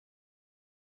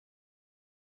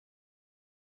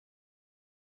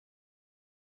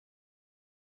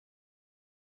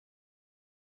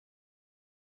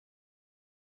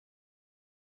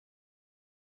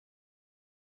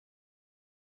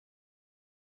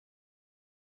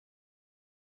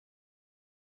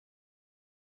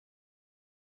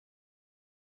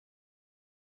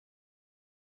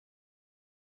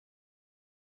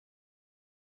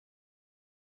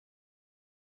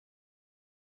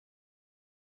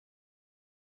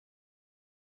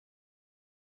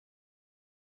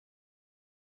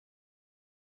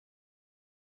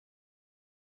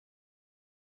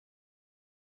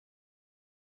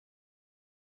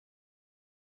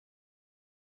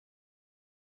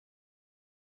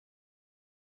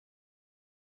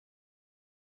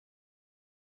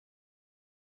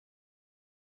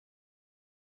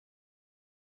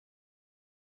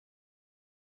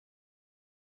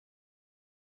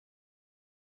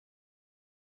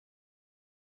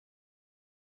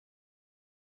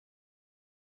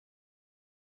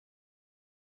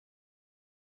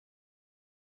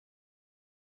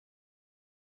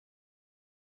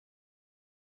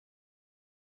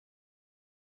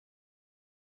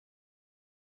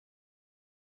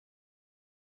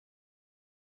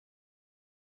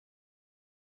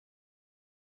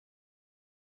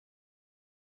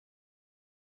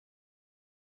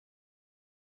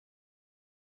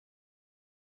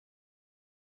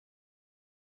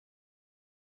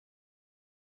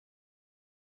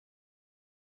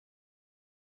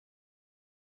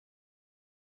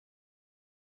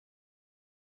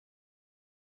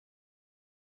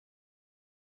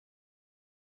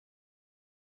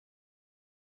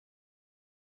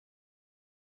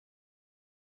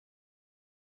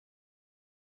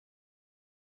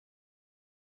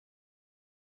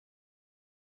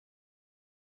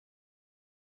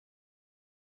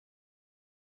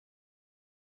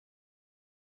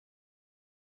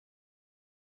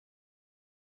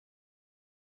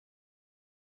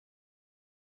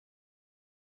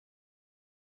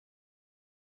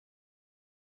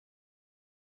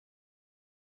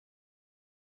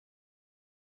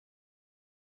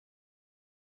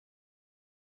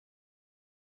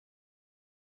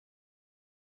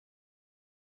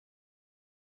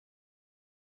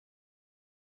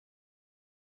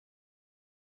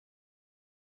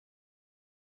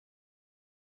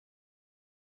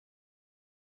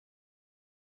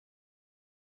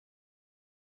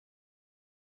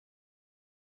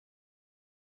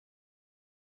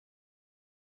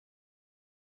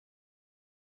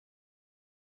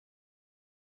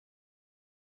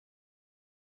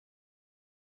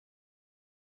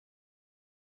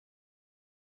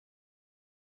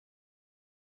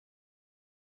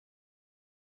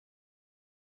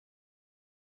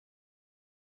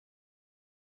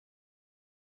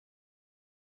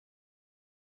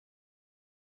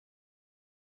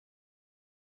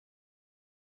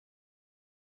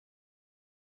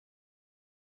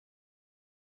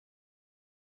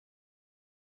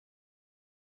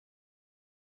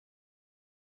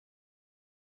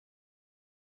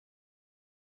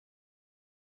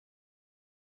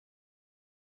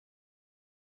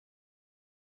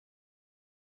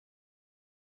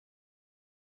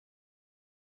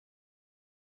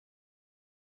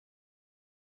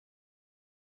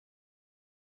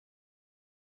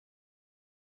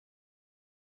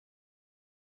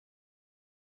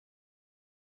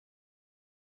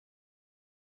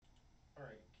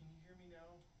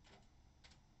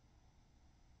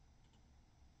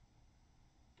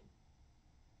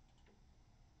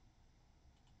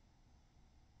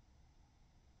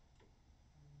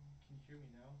hear me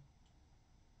now?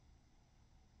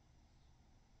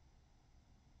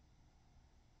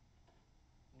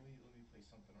 Let me play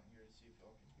something on here to see if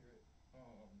y'all can hear it.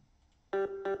 Are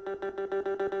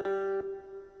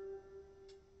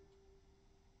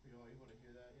y'all able to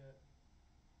hear that yet?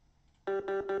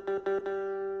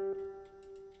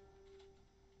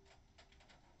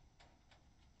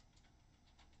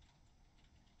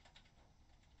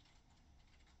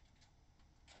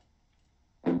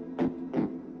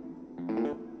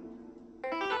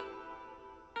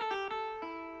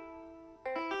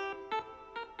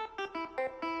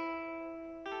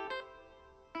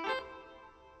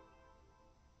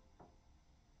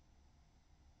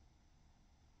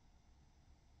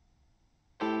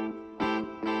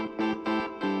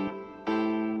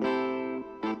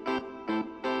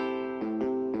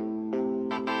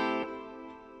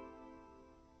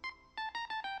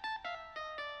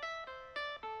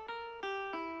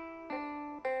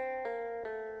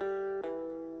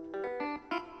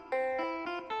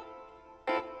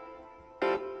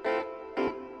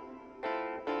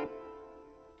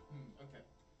 Okay.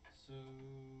 So,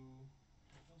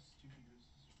 FL Studios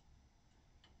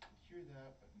hear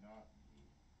that, but not me.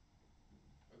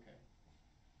 Okay.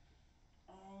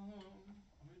 I'm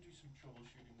gonna do some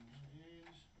troubleshooting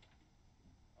anyways.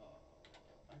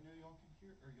 I know y'all can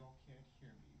hear, or y'all can't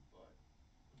hear me, but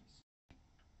let me see.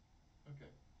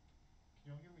 Okay.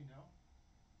 Can y'all hear me now?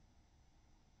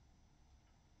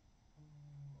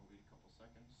 I'll wait a couple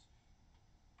seconds.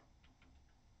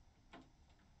 Let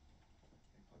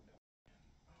me plug that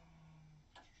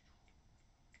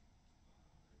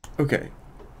in. Okay.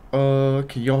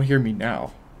 Can y'all hear me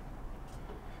now?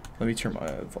 Let me turn my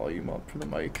volume up for the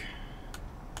mic.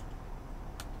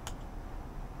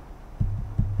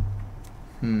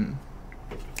 Let me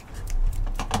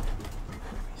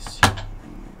see.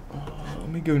 Let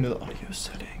me go into the audio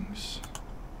settings.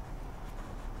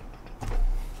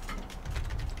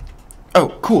 Oh,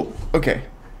 cool. Okay.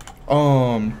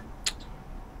 I'm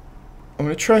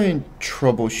gonna try and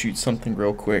troubleshoot something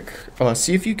real quick.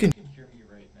 See if you can hear me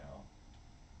right now.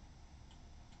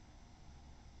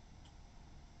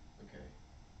 Okay.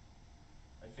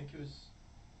 I think it was.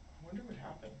 I wonder what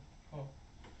happened. Huh.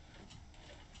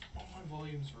 All my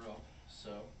volumes were up,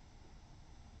 so.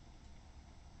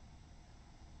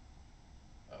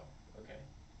 Oh, okay.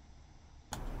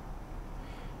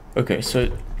 Okay,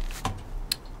 so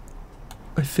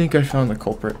I think I found the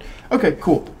culprit. Okay,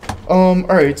 cool.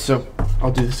 Alright, so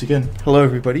I'll do this again. Hello,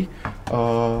 everybody.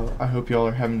 I hope y'all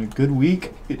are having a good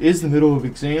week. It is the middle of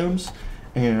exams,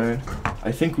 and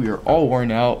I think we are all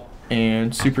worn out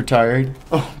and super tired.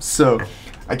 So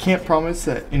I can't promise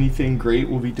that anything great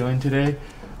will be done today,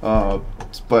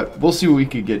 but we'll see what we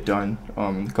could get done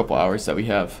in a couple hours that we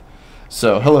have.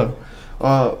 So, hello.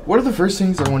 One of the first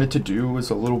things I wanted to do was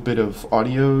a little bit of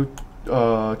audio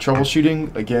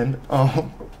troubleshooting again.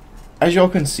 As y'all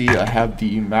can see, I have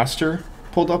the master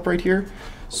pulled up right here,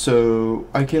 so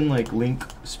I can like link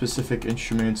specific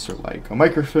instruments or like a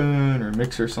microphone or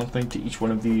mixer or something to each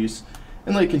one of these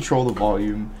and like control the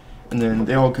volume, and then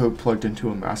they all go plugged into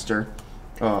a master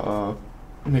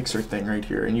mixer thing right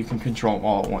here, and you can control them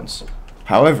all at once.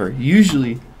 However,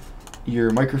 usually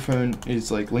your microphone is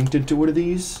like linked into one of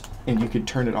these and you could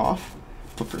turn it off,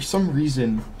 but for some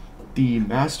reason the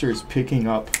master is picking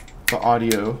up the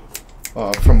audio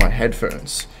from my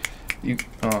headphones. You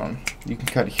can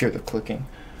kind of hear the clicking.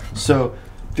 So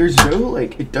there's no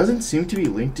like, it doesn't seem to be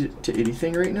linked to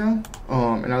anything right now.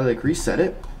 And I like reset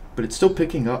it, but it's still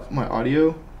picking up my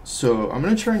audio. So I'm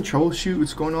gonna try and troubleshoot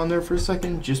what's going on there for a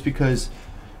second, just because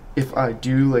if I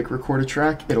do like record a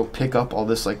track, it'll pick up all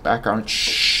this like background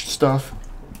stuff,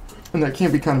 and that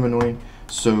can be kind of annoying.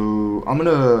 So I'm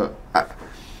gonna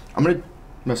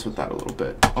mess with that a little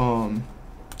bit.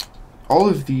 All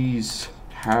of these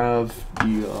have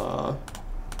the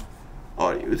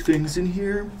audio things in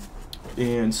here,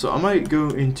 and so I might go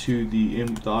into the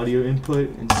audio input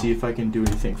and see if I can do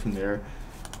anything from there.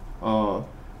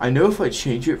 I know if I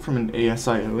change it from an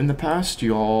ASIO in the past,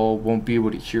 y'all won't be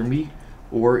able to hear me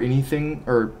or anything,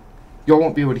 or y'all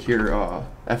won't be able to hear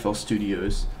FL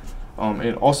Studios, and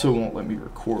it also won't let me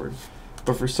record.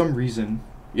 But for some reason,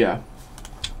 yeah,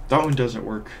 that one doesn't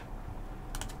work.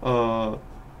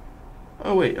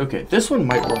 Oh wait, okay, this one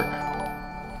might work.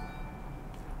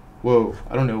 Whoa,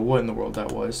 I don't know what in the world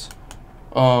that was.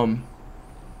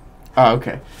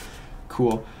 Okay,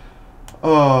 cool.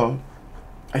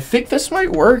 I think this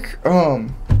might work.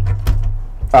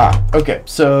 Okay,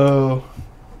 so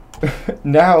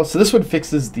now, so this one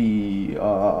fixes the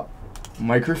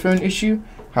microphone issue.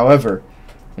 However,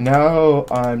 And now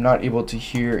I'm not able to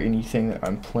hear anything that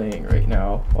I'm playing right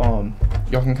now.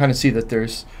 Y'all can kind of see that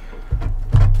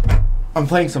I'm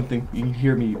playing something. You can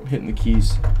hear me hitting the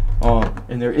keys.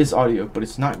 And there is audio, but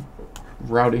it's not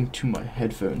routing to my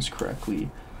headphones correctly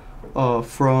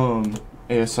from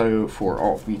ASIO for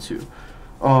Alt V2.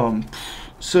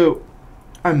 So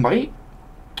I might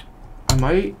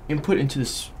input into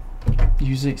this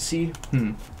music. See,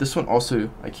 this one also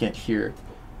I can't hear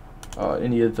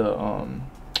any of the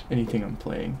anything I'm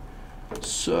playing.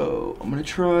 So I'm gonna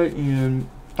try, and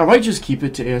I might just keep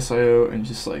it to ASIO and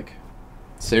just like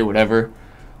say whatever,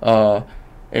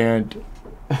 and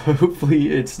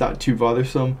hopefully it's not too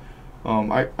bothersome.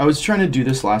 I was trying to do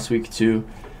this last week too,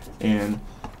 and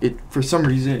it, for some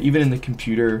reason, even in the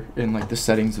computer, in like the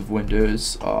settings of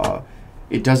Windows,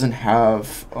 it doesn't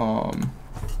have,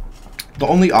 the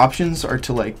only options are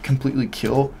to like completely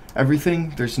kill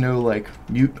everything. There's no like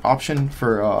mute option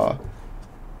for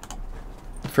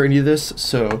any of this.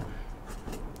 So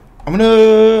I'm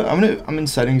in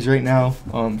settings right now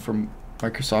from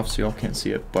Microsoft, so y'all can't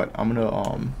see it, but I'm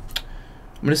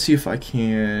gonna see if I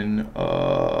can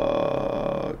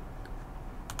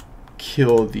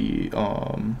kill the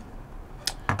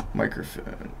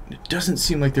microphone. It doesn't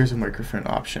seem like there's a microphone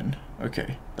option.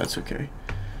 Okay, that's okay.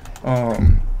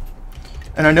 And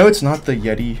I know it's not the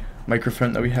Yeti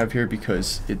microphone that we have here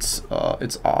because it's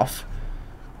off.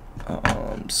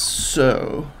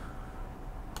 So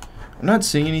I'm not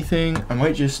seeing anything. I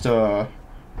might just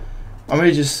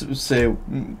say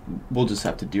we'll just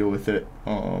have to deal with it.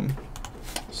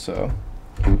 So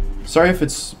sorry if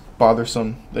it's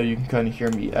bothersome that you can kind of hear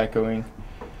me echoing.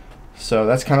 So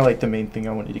that's kind of like the main thing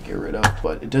I wanted to get rid of,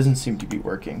 but it doesn't seem to be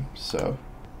working. So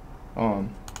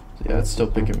yeah, it's still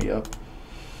picking me up.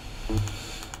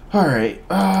 All right,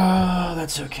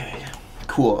 that's okay.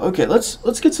 Cool. Okay,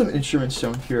 let's get some instruments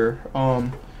down here. I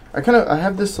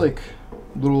have this like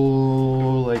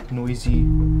little like noisy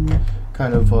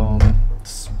kind of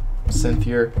synth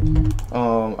here.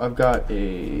 I've got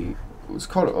it's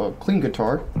called a clean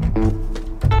guitar.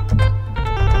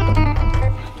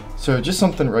 So just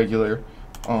something regular.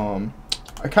 I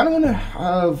kind of want to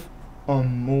have a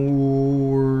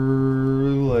more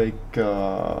like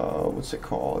what's it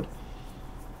called?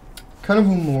 Kind of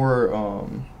a more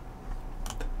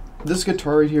this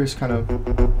guitar right here is kind of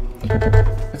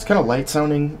light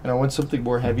sounding, and I want something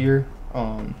more heavier.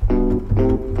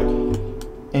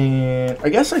 And I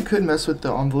guess I could mess with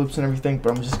the envelopes and everything, but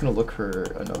I'm just gonna look for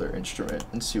another instrument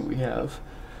and see what we have.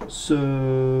 So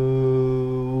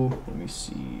let me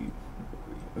see.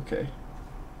 Okay.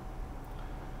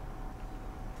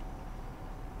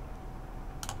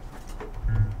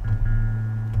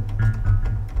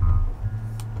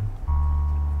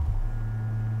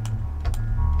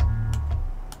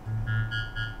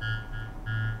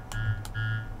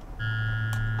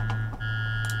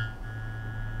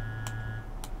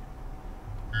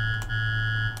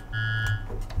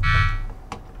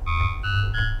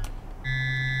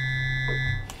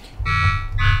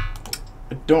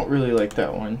 Don't really like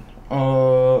that one.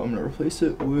 I'm gonna replace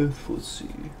it with, let's see.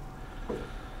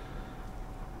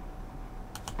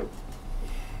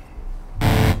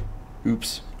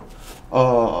 Oops.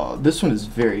 This one is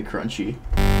very crunchy,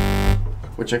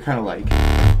 which I kind of like.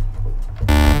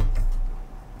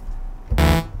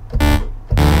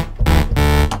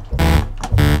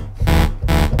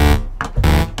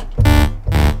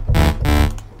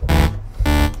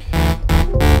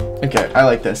 Okay, I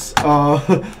like this.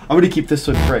 I'm gonna keep this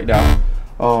one for right now.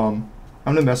 I'm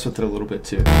gonna mess with it a little bit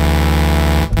too.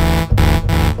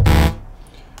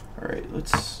 Alright,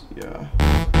 yeah.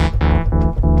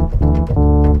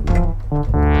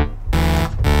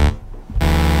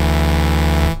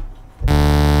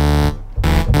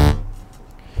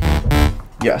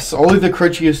 Yes, only the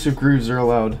crunchiest of grooves are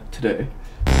allowed today.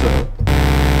 So.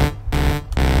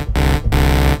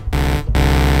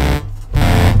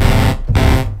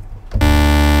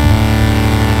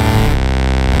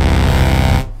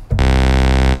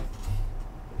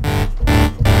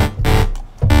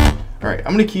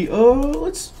 I'm gonna keep,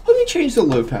 let me change the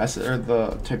low pass, or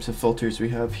the types of filters we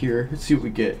have here. Let's see what we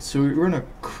get. So we're in a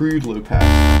crude low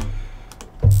pass.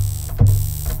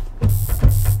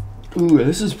 Ooh,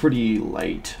 this is pretty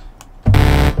light.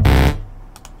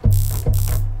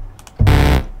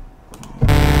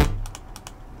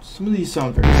 Some of these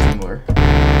sound very similar.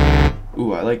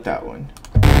 Ooh, I like that one.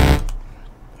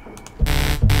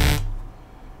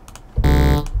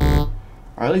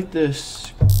 I like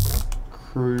this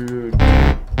crude.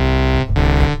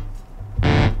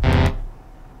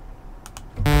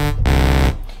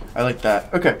 I like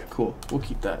that. Okay, cool. We'll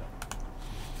keep that.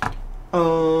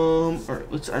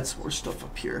 Alright, let's add some more stuff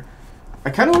up here. I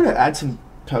kind of want to add some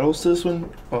pedals to this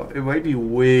one. It might be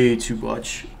way too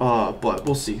much, but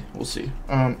we'll see. We'll see.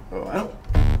 Oh, I don't.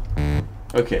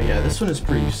 Okay, yeah, this one is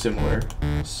pretty similar,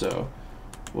 so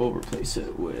we'll replace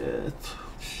it with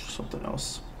something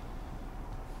else.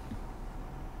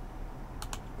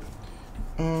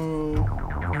 Oh,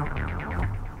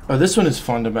 this one is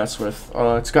fun to mess with.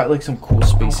 It's got like some cool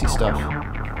spacey stuff.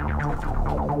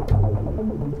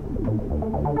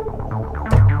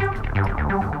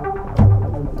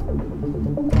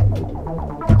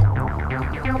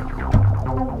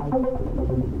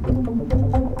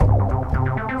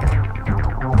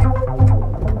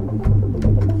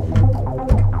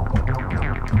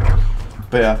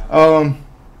 But yeah, I'm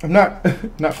not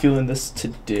feeling this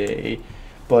today,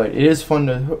 but it is fun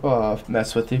to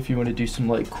mess with if you want to do some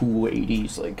like cool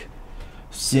 80s like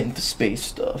synth space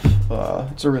stuff.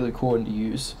 It's a really cool one to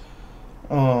use.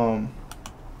 The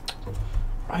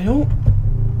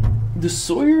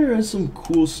Sawyer has some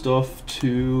cool stuff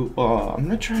too. I'm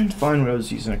gonna try and find what I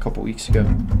was using a couple weeks ago.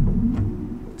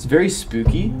 It's very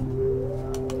spooky.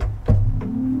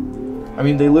 I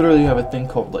mean, they literally have a thing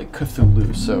called like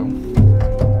Cthulhu, so.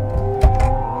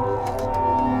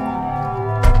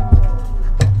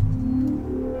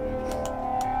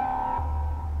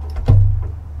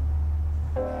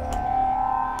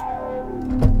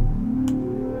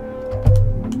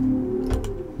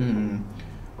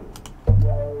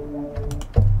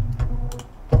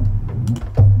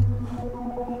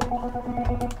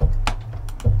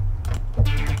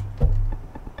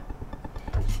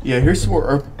 Yeah, here's some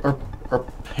more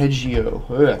arpeggio.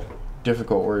 Ugh,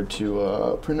 difficult word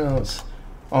to pronounce.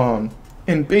 And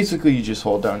basically you just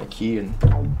hold down a key and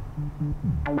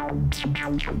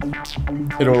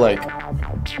it'll like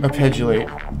arpeggiate.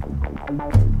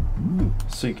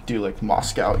 So you could do like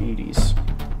Moscow 80s.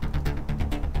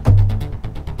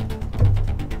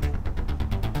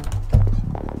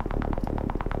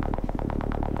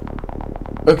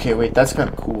 Okay, wait, that's kind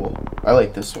of cool. I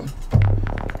like this one.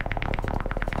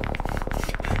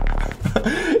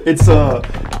 It's a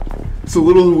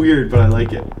little weird, but I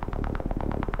like it.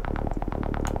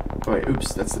 Oh wait,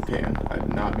 oops, that's the pan. I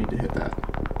did not mean to hit that.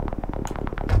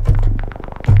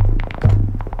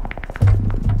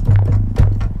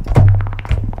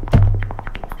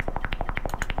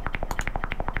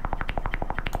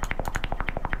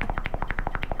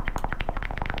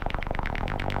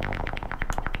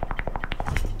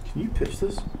 Can you pitch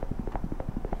this?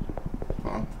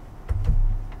 Oh,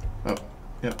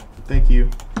 yeah, thank you.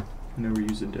 I never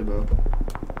use a Dibbo.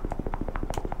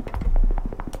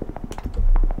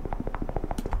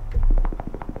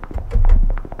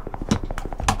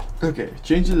 Okay,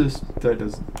 change to this. That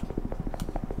doesn't.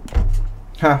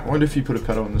 Ha, I wonder if you put a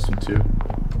pedal on this one too.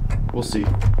 We'll see.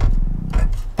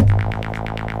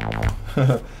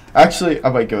 Actually, I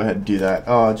might go ahead and do that.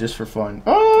 Just for fun.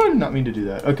 Oh, I did not mean to do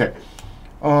that. Okay.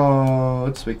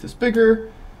 Let's make this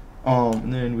bigger.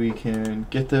 And then we can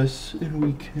get this, and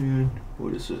we can,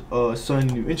 what is it, assign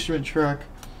a new instrument track.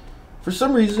 For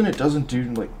some reason it doesn't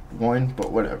do like one,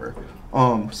 but whatever.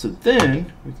 So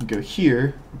then we can go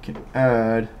here, we can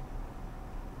add,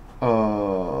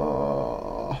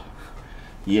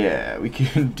 yeah, we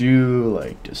can do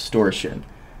like distortion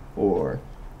or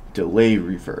delay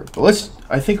reverb. But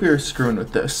I think we were screwing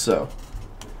with this, so,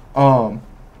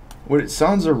 what it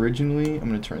sounds originally, I'm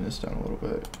gonna turn this down a little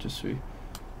bit, just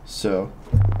so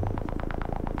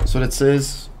that's what it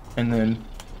says, and then,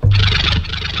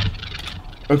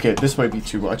 okay, this might be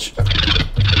too much.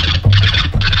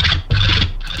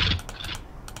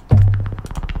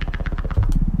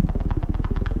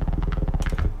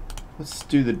 Let's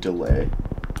do the delay.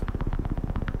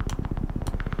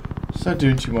 It's not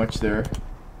doing too much there.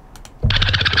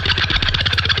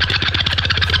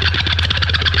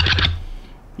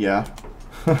 Yeah.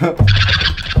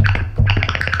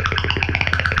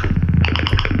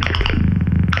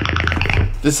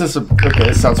 This is okay,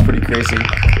 this sounds pretty crazy.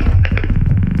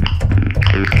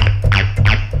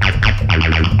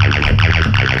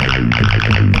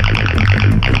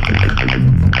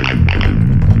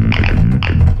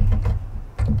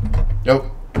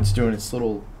 Nope, it's doing its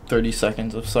little 30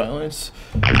 seconds of silence.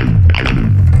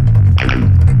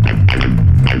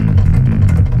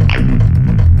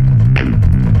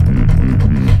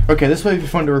 Okay, this might be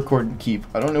fun to record and keep.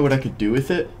 I don't know what I could do with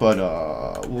it, but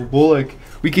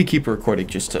we could keep recording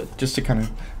just to kind of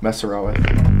mess around with.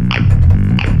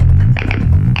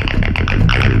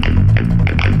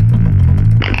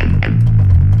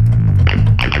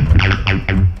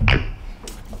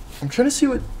 I'm trying to see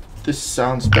what this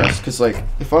sounds best, cause like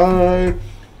if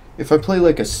if I play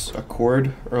like a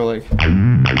chord or like.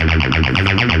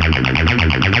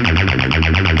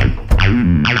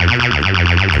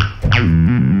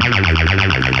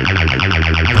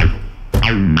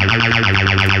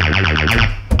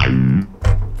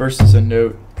 Versus a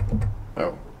note.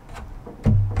 Oh.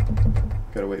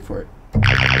 Gotta wait for it.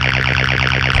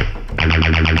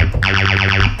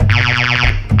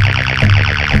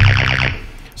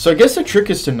 So I guess the trick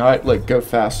is to not like go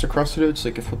fast across the notes,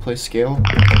 like if I play scale.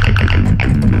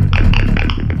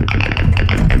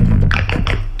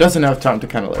 Doesn't have time to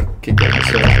kind of like kick in,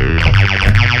 so.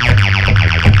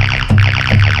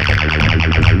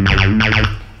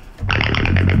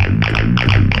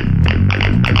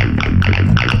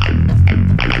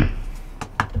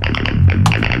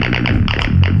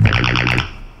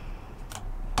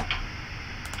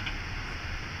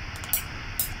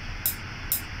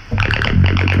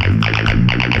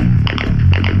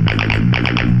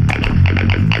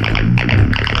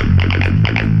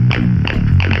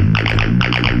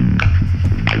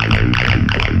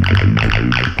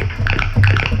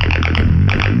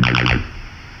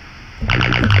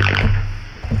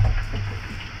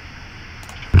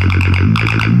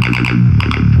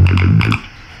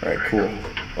 Alright, cool.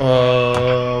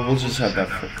 We'll just have that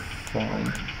for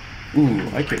fun. Ooh,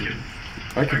 I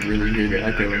could really hear the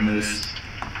echo in this.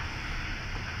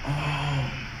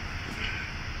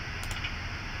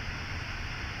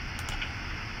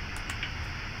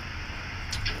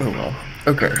 Oh well.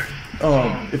 Okay.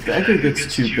 If the echo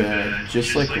gets too bad,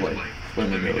 just like let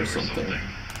me know or something,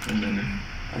 and then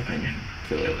I can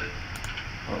kill it.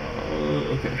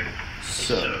 Okay.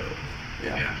 So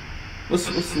yeah.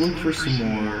 Let's look for some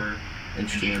more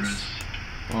instruments.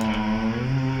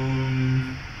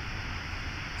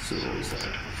 So what was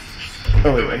that?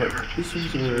 Oh wait. This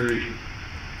one's already.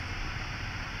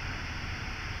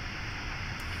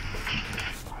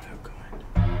 Auto gun.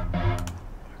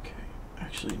 Okay.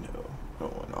 Actually no. I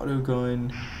don't want auto gun.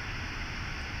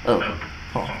 Oh.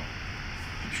 Huh.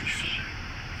 Interesting.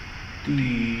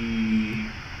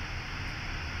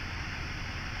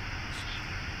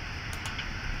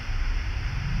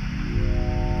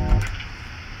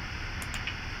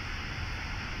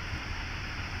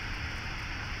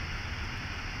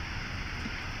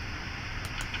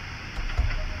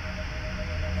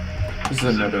 This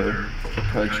is another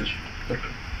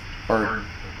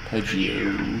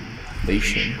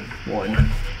arpeggiation one.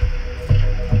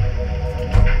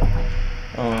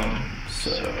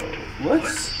 So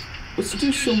let's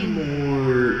do some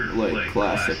more like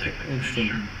classic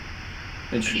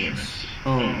instruments.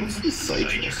 What's this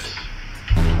Citrus?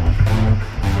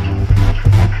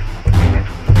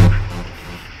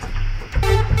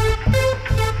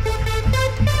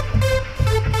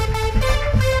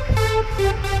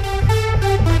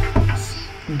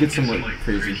 Get some like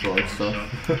crazy frog stuff.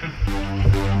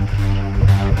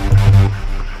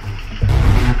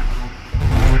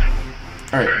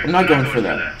 Alright, I'm not going for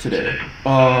that today.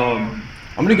 I'm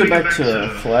gonna go back to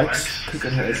Flex because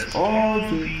it has all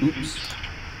the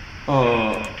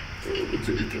let's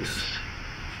look at this.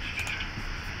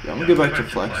 Yeah, I'm gonna go back to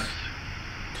Flex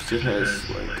because it has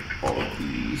like all of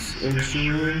these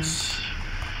instruments,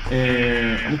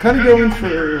 and I'm kind of going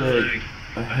for like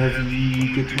a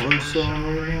heavy guitar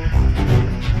song right now.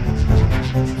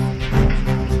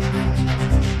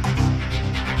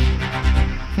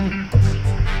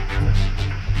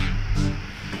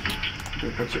 A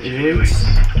bunch of 808s.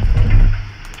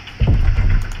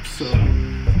 So.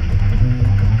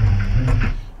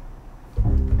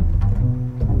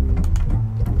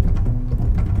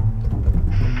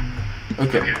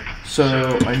 Okay, so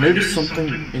I noticed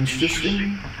something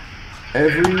interesting.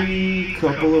 Every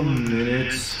couple of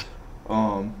minutes,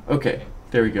 okay,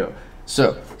 there we go.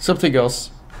 So, something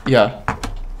else, yeah,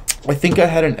 I think I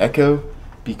had an echo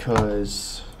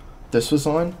because this was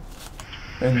on,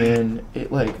 and then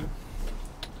it, like,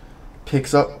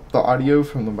 picks up the audio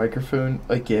from the microphone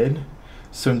again,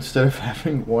 so instead of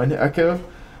having one echo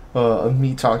of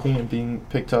me talking and being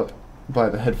picked up by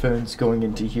the headphones going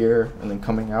into here and then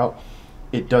coming out,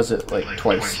 it does it, like,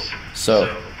 twice, so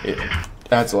it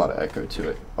adds a lot of echo to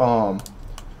it.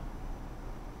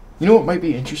 You know what might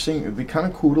be interesting? It would be kind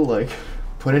of cool to like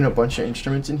put in a bunch of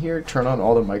instruments in here, turn on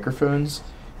all the microphones,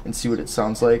 and see what it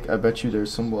sounds like. I bet you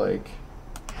there's some like,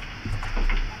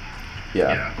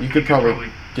 yeah, you could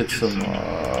probably get some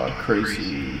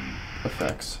crazy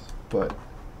effects, but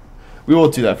we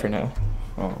won't do that for now.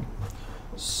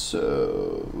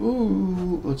 So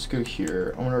let's go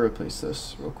here. I'm gonna replace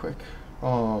this real quick.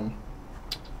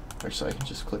 Actually, I can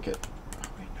just click it.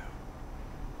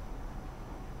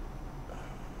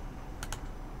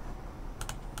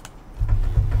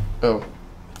 Oh,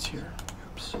 it's here.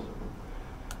 Oops.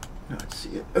 Now I see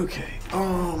it. Okay.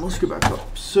 Let's go back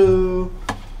up. So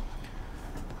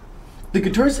the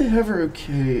guitars they have are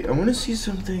okay. I want to see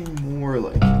something more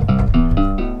like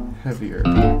heavier.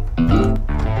 Let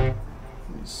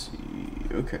me see.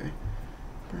 Okay.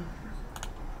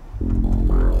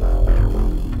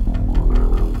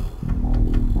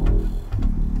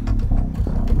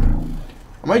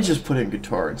 I might just put in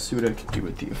guitar and see what I can do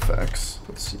with the effects.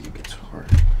 Let's see, guitar.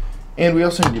 And we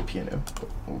also need a piano.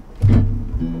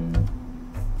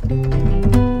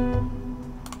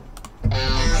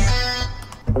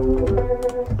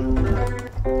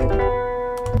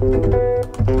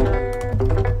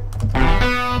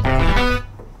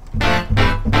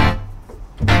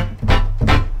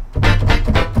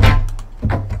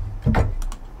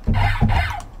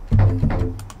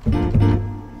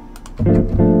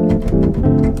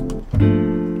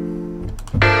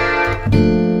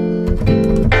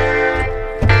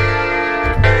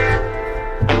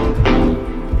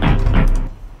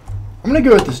 I'm gonna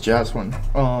go with this jazz one.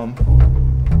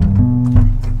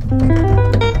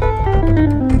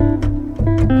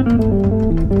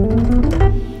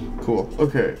 Cool.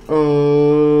 Okay.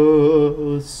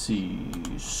 Let's see.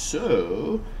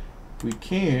 So we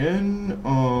can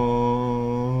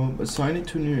assign it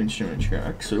to a new instrument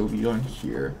track, so it'll be on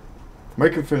here.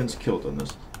 Microphone's killed on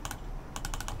this.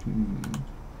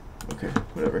 Okay,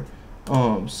 whatever.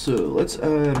 So let's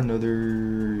add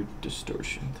another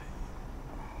distortion thing.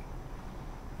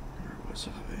 Where was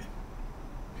I?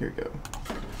 Here we go.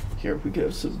 Here we go.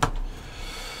 Some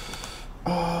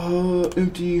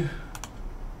empty,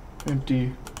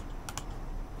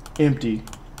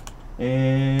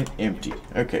 and empty.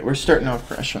 Okay, we're starting off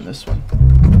fresh on this one.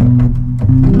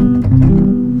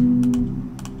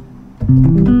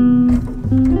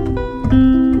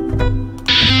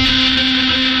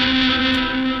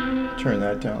 Turn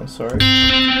that down, sorry.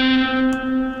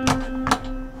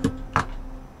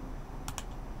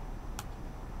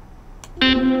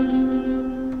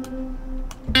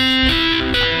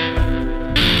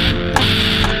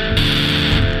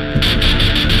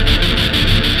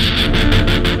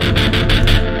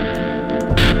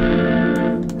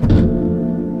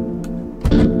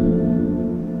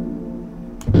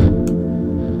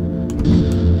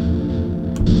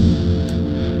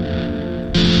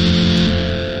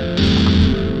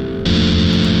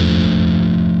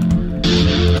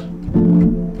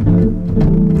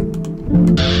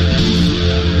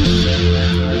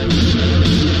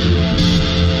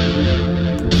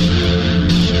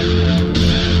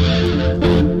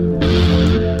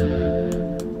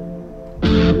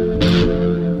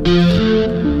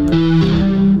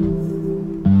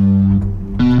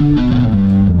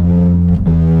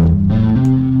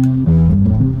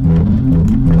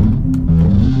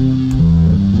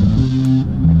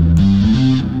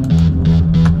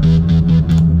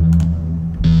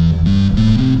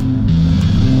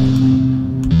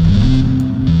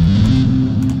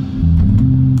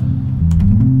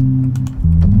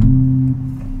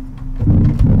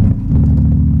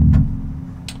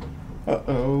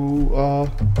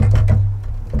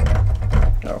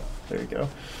 Oh, there you go.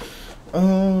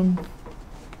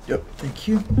 Yep, thank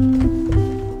you.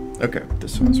 Okay,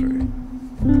 this one's right.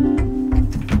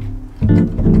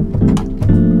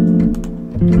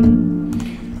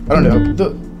 I don't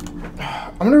know.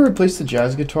 I'm gonna replace the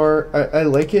jazz guitar. I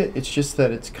like it. It's just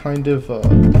that it's kind of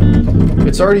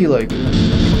it's already like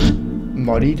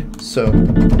muddied. So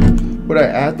when I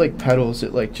add like pedals,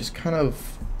 it like just kind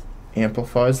of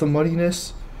amplifies the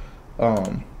muddiness.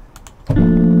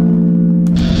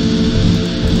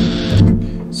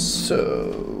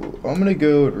 So I'm gonna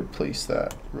go and replace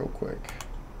that real quick.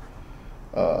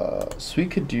 So we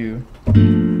could do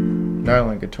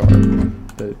nylon guitar,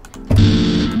 but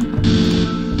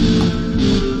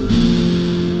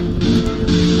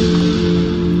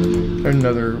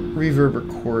another reverb or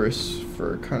chorus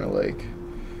for kind of like.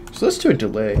 So let's do a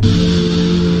delay.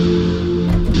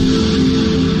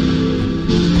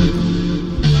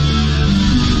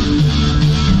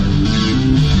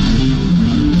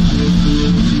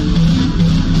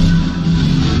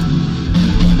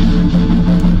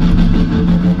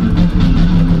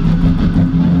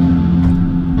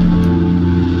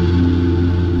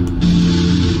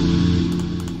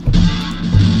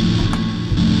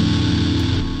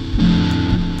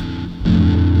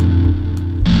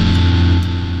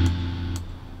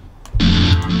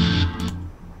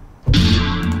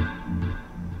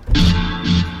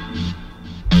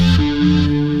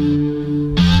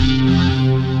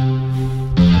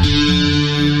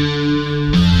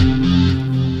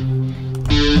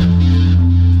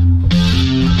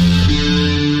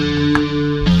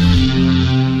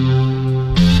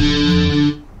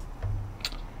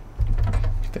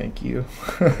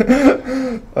 Okay.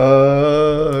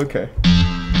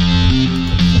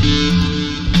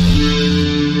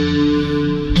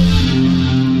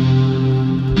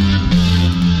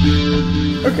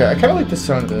 Okay, I kind of like the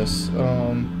sound of this.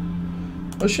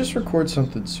 Let's just record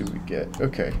something, see what we get.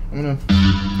 Okay, I'm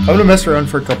gonna mess around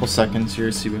for a couple seconds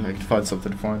here, see if I can find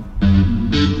something fun.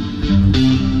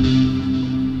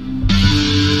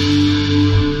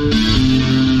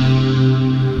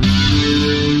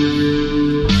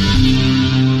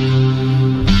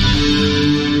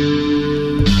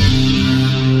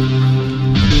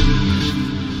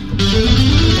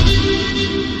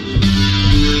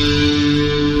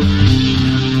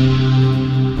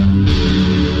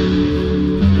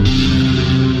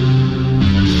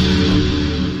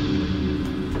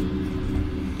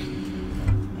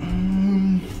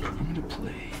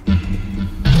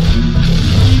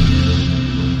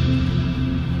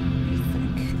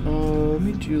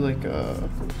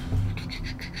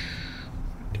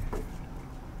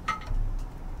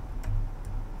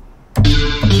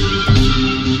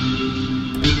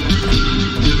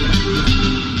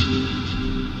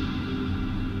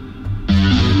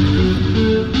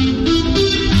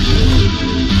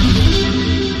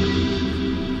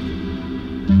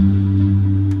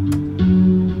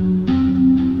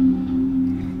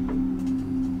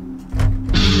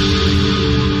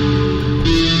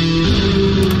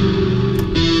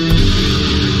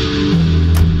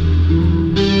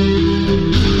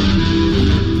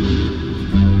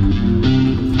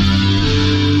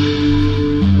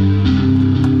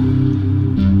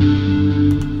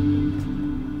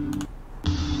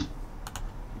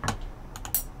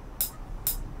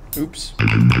 Oops.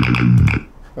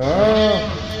 Oh.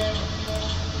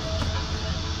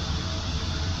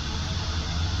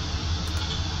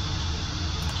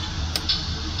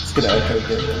 It's gonna echo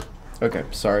again. Okay,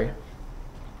 sorry.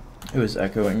 It was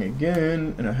echoing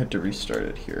again, and I had to restart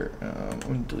it here. I'm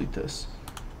gonna delete this.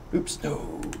 Oops,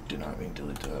 no, did not mean to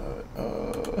delete that.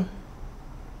 Unlike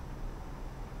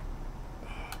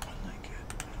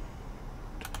it.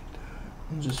 Delete that.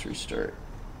 And just restart.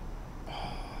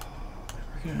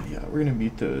 We're gonna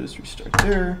mute those. Restart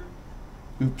there.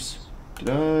 Oops.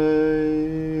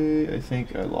 I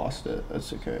think I lost it.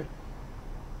 That's okay.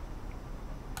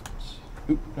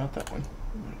 Oop, not that one.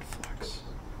 I wanted to flex.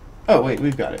 Oh wait,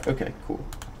 we've got it. Okay, cool.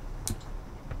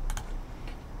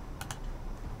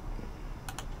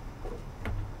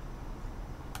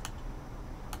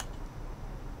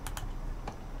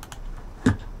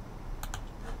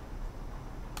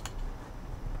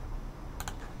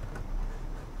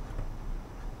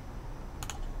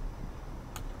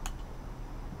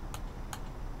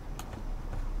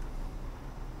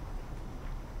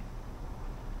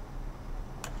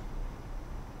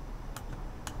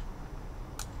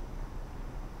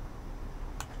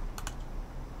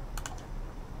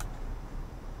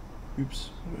 Oops,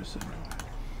 what is that?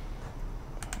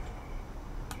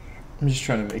 I'm just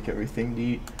trying to make everything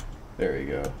neat. There we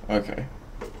go. Okay.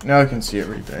 Now I can see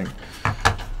everything.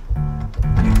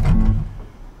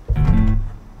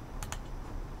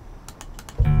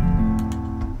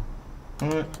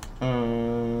 What?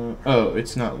 Oh,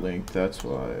 it's not linked, that's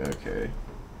why. Okay.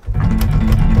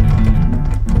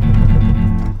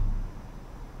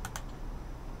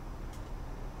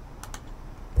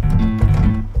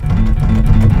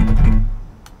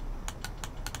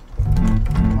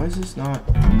 Why is this not?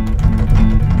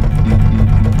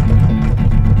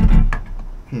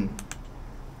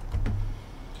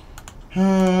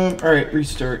 Alright,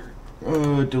 restart.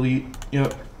 Delete.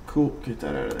 Yep. Cool. Get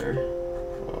that out of there.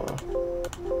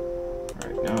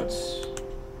 Alright, now it's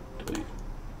delete.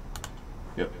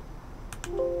 Yep.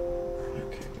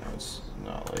 Okay, now it's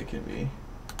not liking me.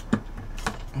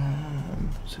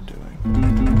 What's it doing?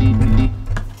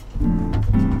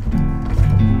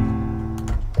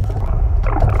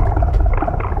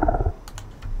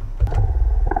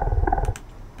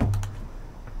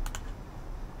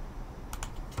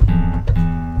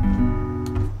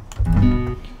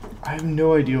 I have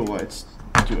no idea why it's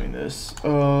doing this.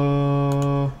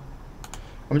 I'm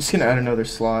just gonna add another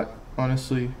slot,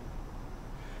 honestly.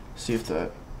 See if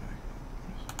that.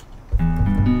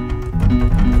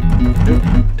 Nope,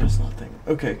 does nothing.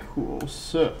 Okay, cool.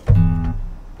 So,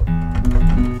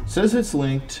 says it's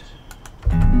linked.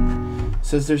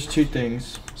 Says there's two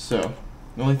things. So,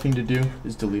 the only thing to do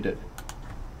is delete it.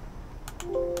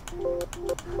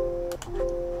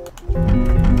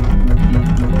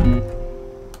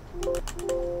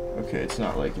 Okay, it's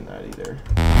not liking that either.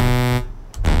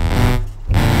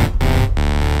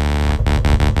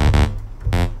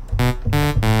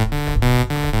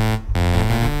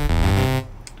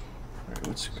 Alright,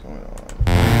 what's going on?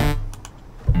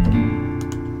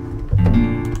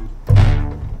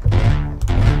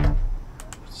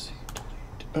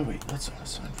 that's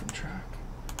unassigned from track.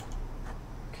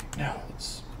 Okay, now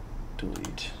let's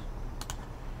delete.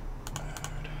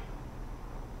 Add.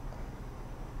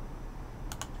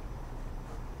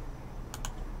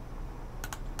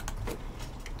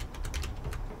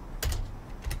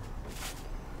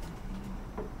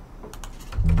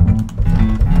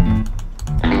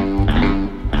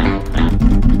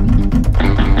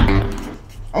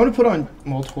 I want to put on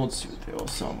multiple and see what they all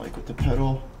sound like with the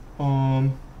pedal.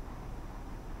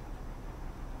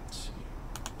 Let's see.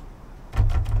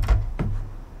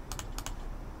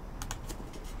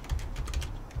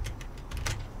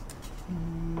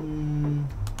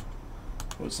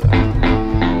 What's that?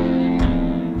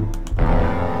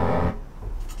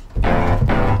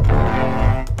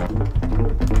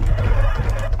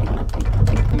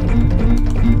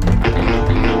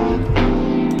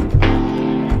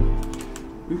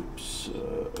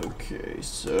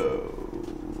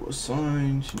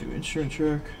 Assigned to new instrument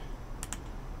track.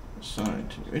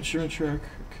 Assigned to new instrument track.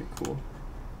 Okay, cool.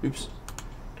 Oops.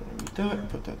 Don't need that.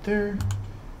 Put that there.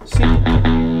 C.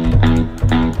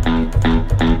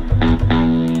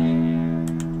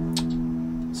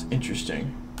 It's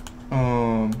interesting.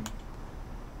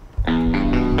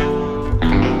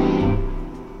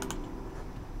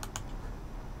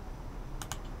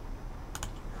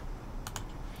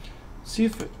 See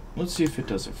if it. Let's see if it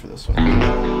does it for this one.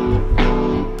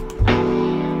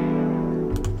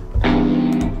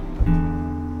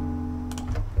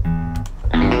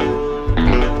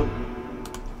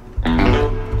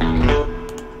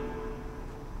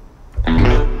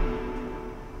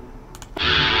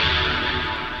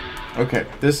 Okay,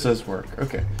 this does work.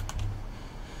 Okay.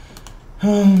 I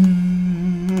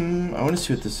want to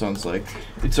see what this sounds like.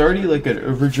 It's already like an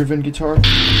overdriven guitar.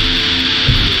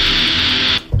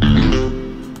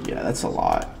 Yeah, that's a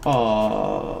lot.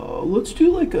 Let's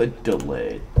do like a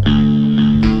delay.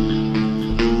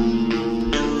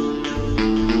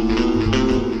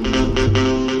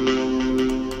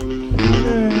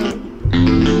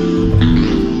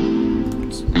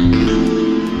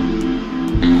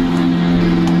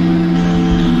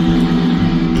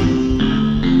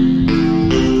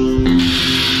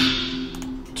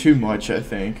 Too much, I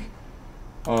think.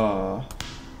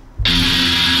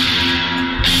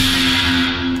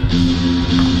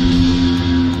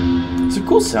 It's a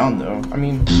cool sound, though. I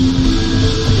mean,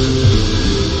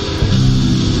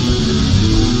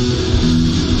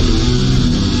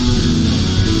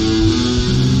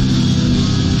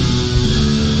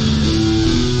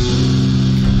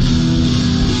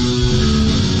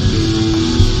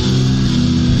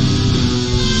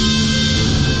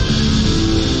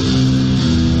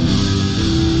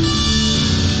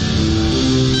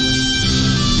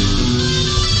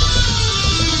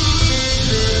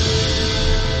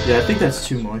 yeah, I think that's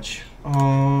too much.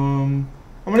 I'm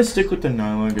gonna stick with the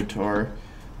nylon guitar.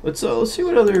 Let's see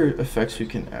what other effects we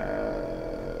can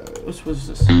add. What was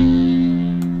this? Ooh.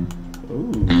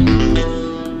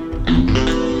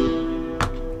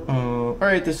 All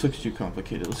right, this looks too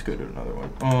complicated. Let's go to another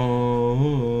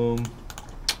one.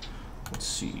 Let's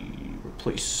see.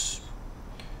 Replace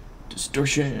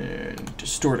distortion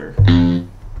distorter.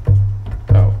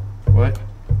 Oh, what?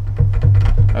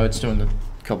 Oh, it's doing a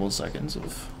couple of seconds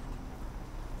of.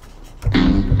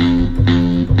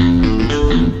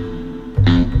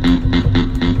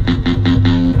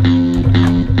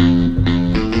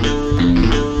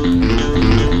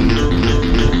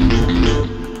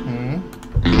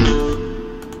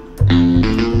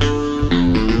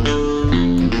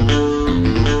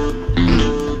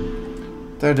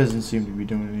 That doesn't seem to be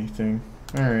doing anything.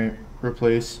 Alright,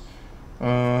 replace.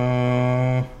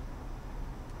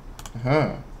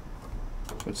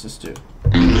 What's this do?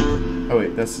 Oh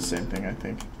wait, that's the same thing, I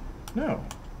think. No.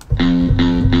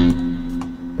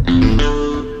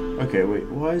 Okay, wait,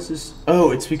 why is this?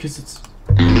 Oh, it's because it's.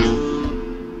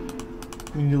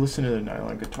 We need to listen to the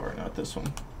nylon guitar, not this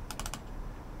one.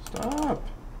 Stop.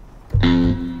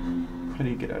 How do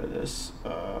you get out of this?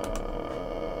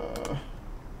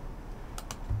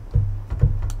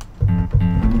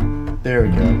 There we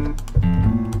go.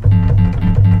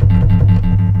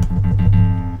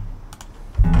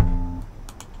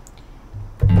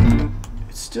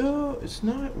 It's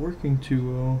not working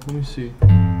too well. Let me see.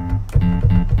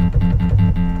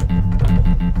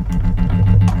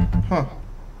 Huh.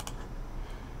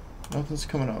 Nothing's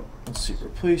coming up. Let's see.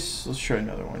 Replace. Let's try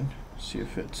another one. See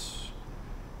if it's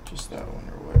just that one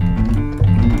or what.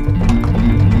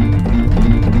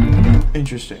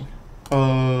 Interesting.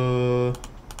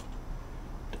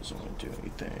 Doesn't want to do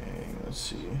anything. Let's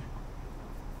see.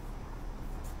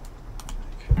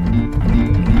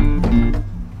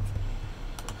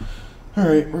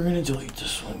 Alright, we're gonna delete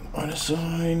this one.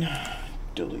 Unassign,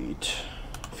 delete.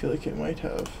 I feel like it might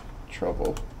have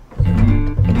trouble.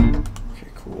 Okay,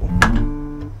 cool.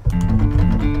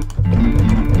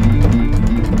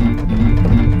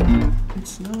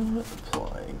 It's not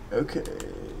applying. Okay,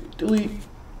 delete.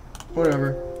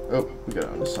 Whatever. Oh, we gotta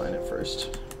unassign it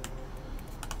first.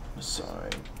 Assign.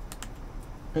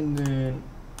 And then,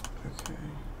 okay.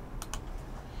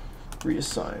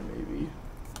 Reassign, maybe.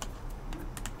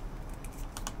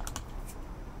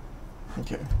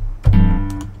 Okay.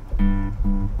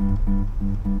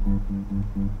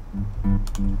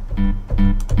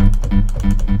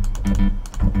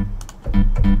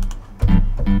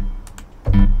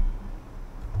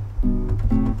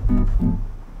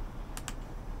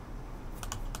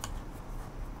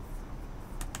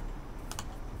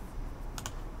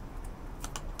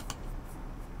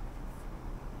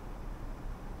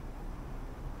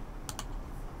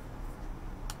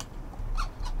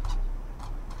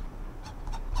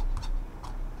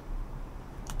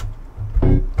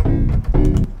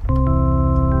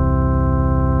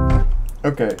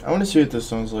 Okay, I want to see what this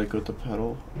sounds like with the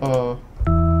pedal.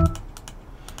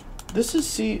 This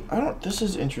is, this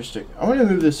is interesting. I want to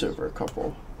move this over a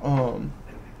couple.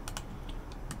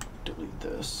 Delete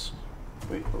this.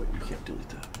 Wait, oh, you can't delete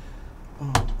that.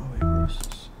 Oh wait, where is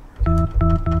this?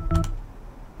 Okay.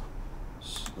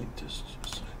 Just link this to the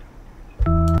side.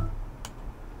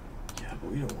 Yeah,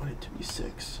 but we don't want it to be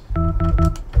 6.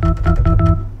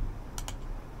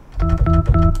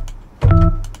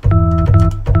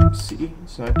 See,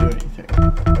 it's not doing anything.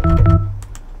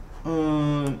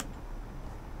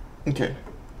 Okay.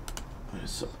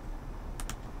 Let's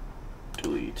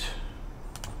delete.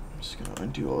 I'm just gonna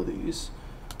undo all these.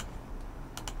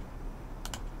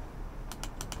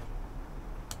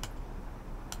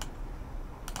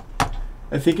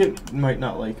 I think it might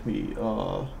not like me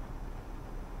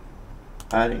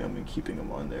adding them and keeping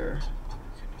them on there.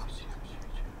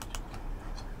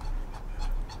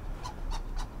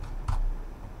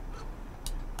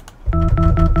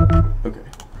 Okay.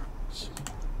 Let's see.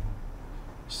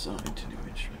 Assign to new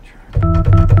instrument track.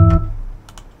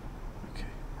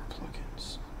 Okay, more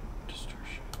plugins.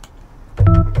 Distortion.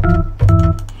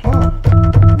 Huh.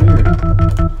 Weird.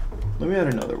 Let me add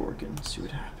another organ, see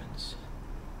what happens.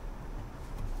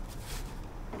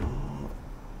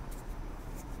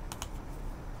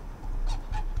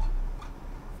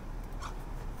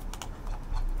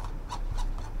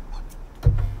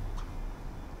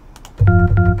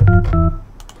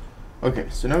 Okay,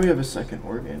 so now we have a second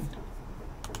organ.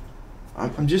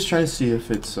 I'm just trying to see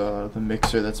if it's the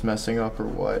mixer that's messing up or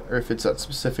what, or if it's that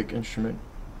specific instrument.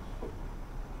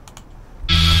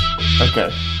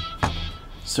 Okay,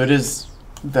 so it is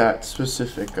that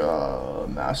specific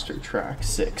master track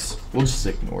 6. We'll just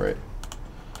ignore it.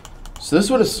 So this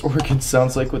is what a organ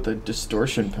sounds like with a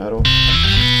distortion pedal.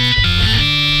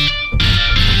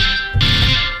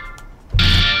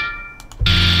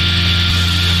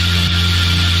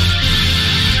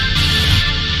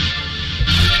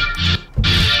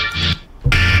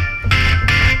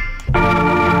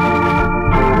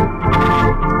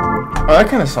 Oh, that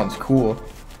kind of sounds cool.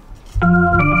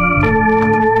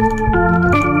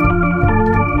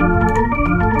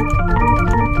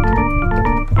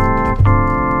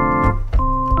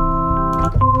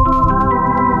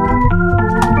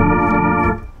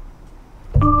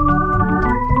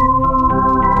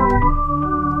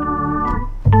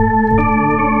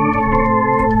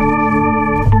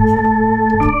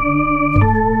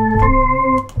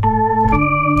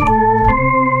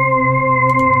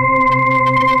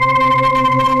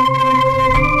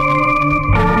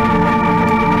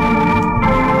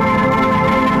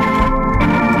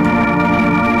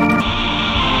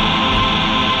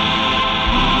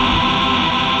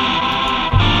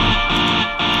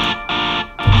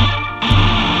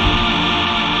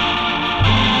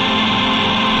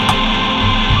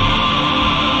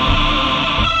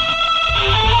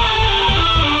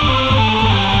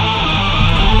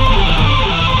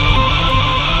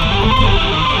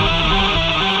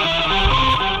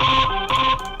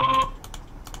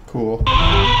 Cool.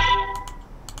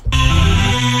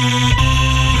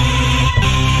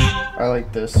 I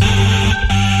like this.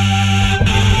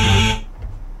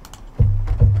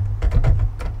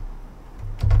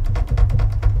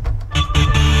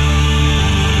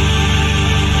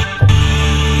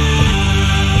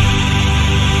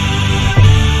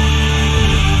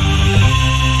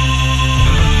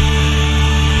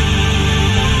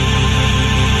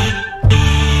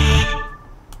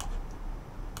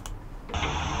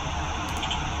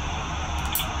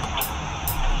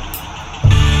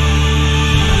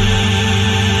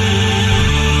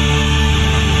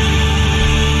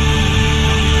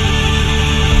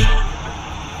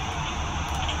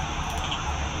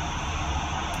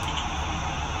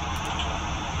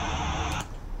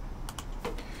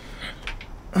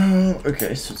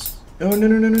 Okay, so it's... Oh, no,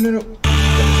 no, no, no, no, no.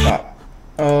 Stop.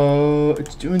 Oh,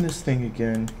 it's doing this thing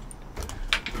again.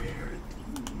 Where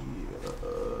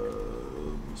the...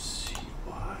 let me see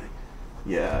why.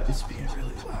 Yeah, it's being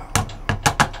really loud.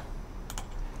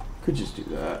 Could just do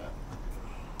that.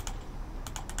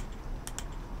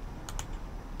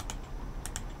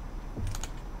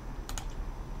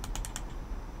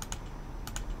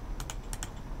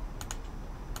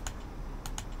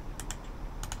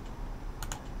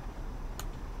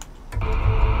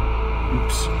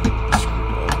 Oops, screwed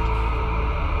up.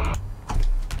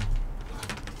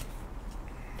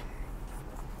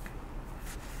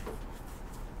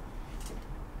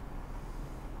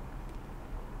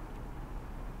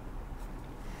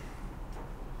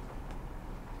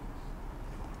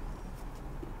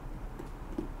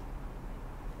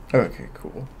 Okay,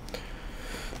 cool.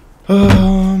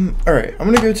 Alright, I'm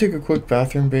gonna go take a quick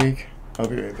bathroom break. I'll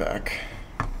be right back.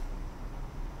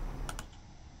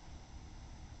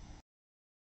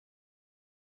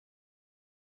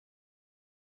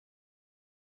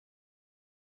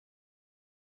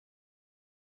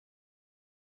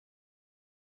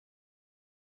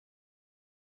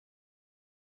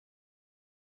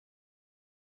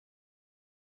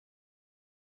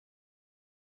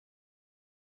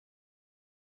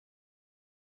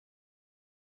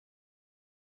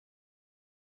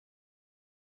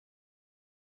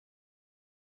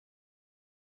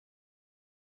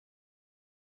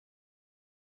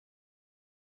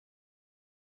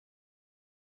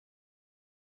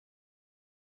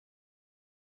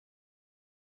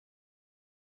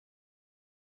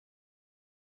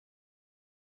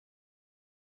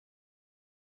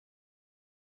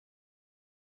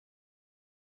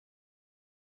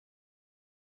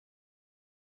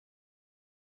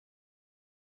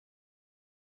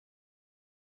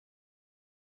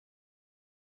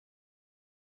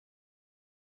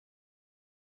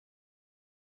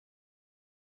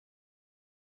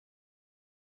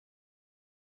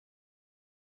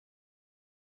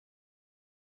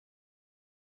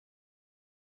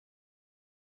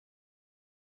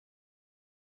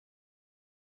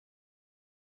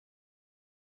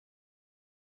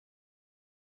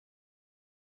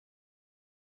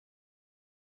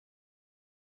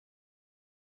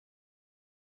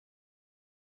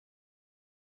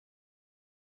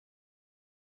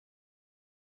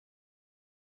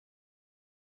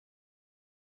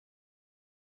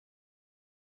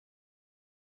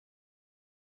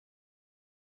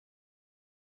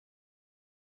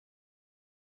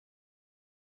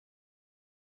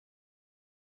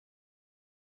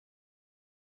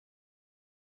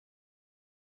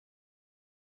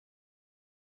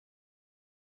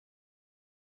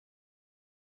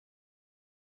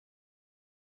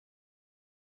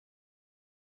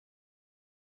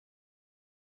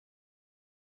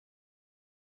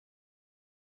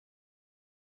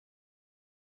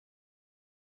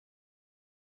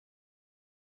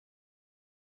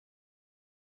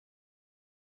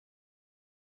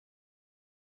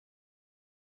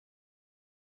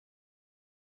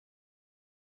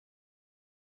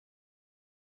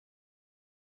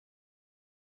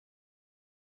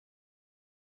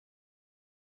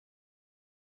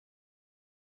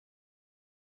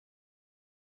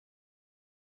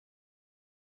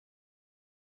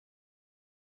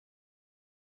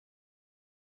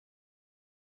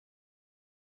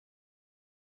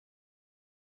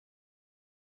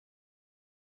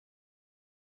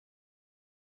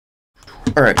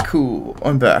 Alright, cool.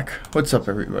 I'm back. What's up,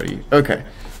 everybody? Okay,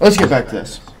 let's get back to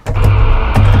this. Oh,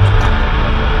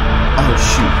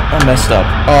 shoot. I messed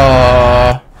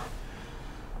up.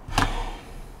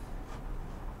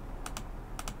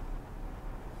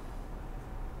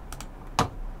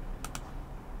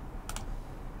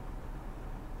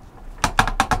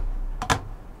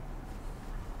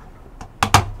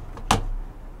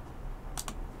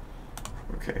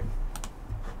 Okay.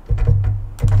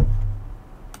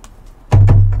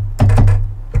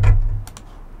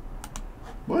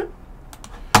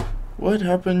 What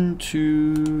happened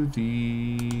to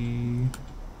the...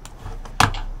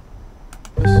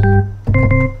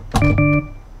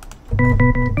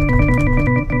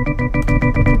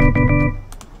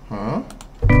 Huh?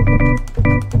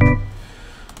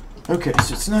 Okay,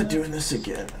 so it's not doing this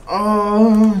again.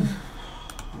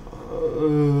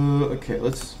 Okay,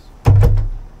 let's...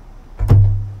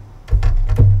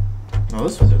 No,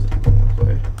 this one doesn't even want to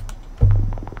play.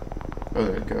 Oh,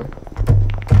 there we go.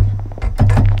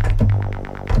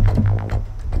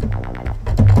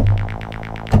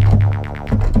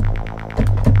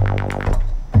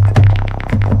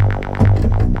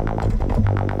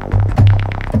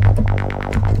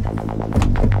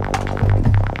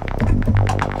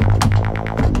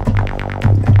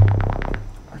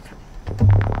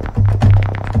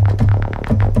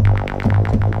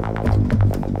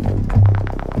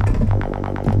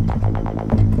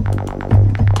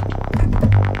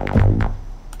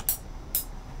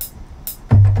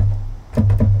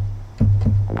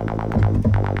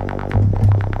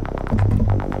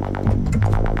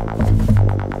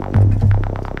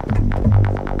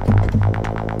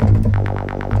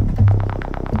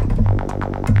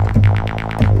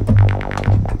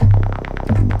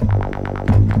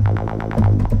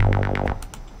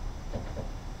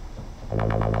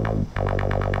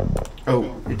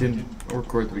 It didn't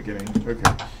record the beginning.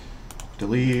 Okay.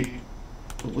 Delete.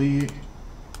 Delete.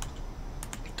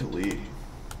 Delete.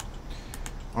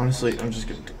 Honestly, I'm just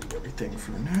gonna delete everything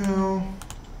for now.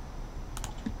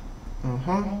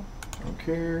 Don't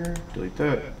care. Delete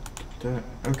that. Delete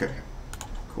that. Okay.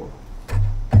 Cool.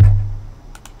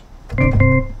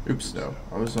 Oops, no.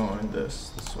 I was on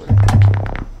this way.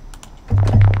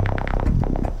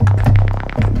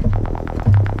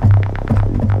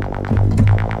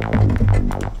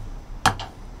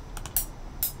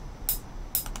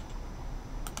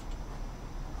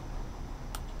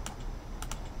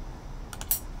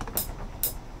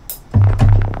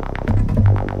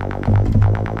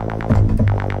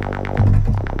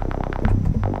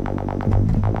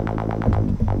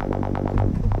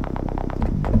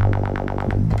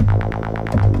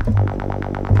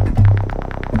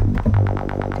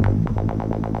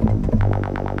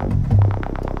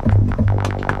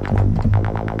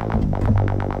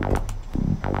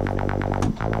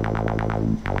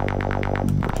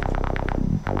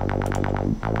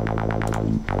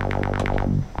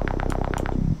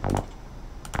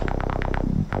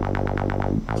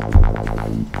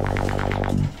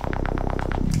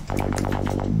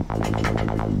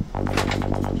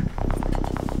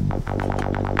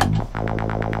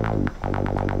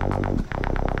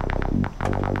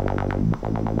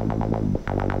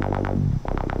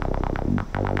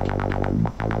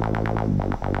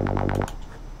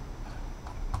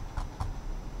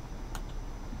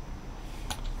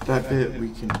 That bit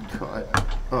we can cut.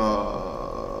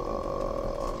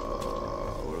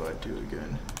 What do I do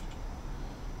again?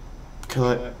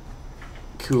 Cut.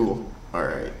 Cool.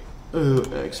 Alright.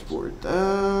 Export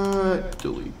that.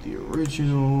 Delete the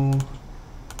original.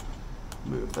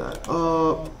 Move that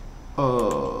up.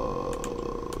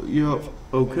 Yep.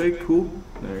 Okay, cool.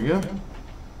 There you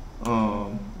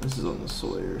go. This is on the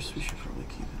Sawyer, so we should probably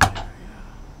keep it there. Yeah.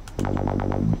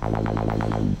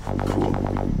 Cool.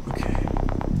 Okay.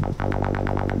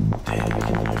 Dang,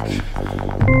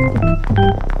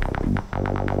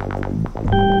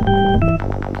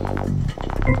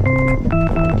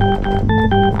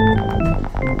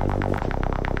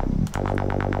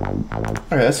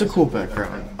 Alright, that's a cool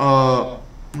background.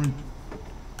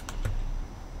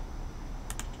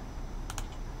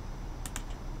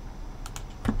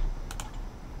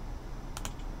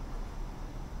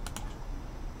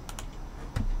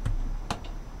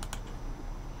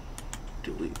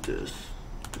 Delete this.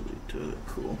 Delete that.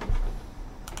 Cool.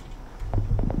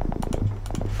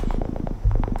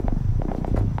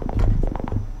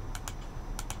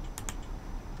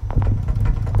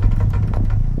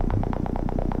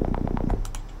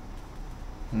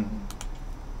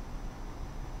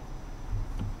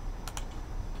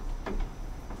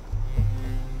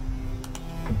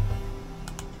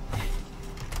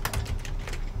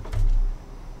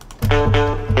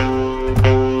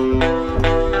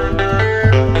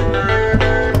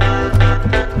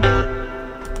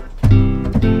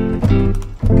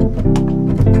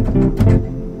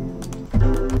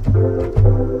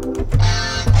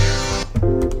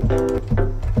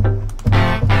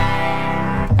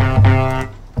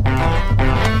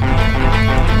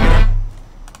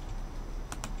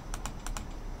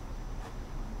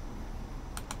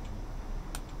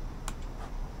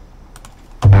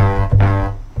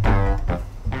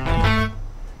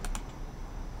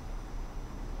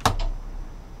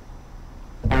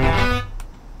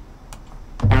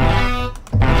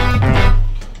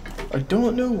 I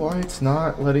don't know why it's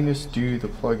not letting us do the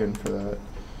plugin for that.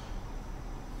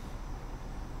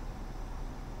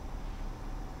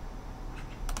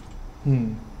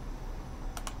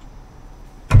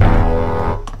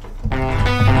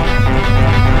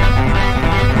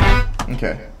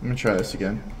 Okay, I'm gonna try this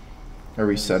again. I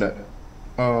reset it.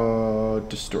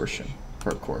 Distortion.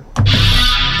 Hardcore.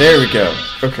 There we go.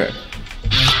 Okay.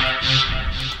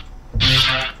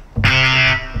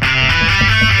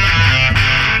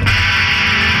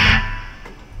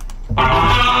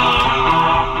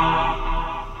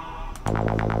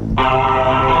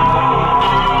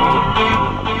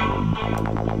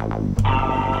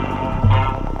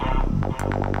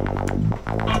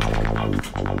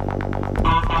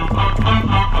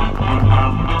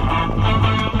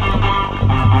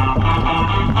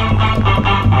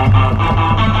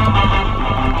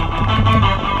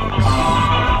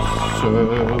 So we're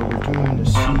doing the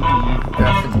C,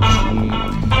 F, and G.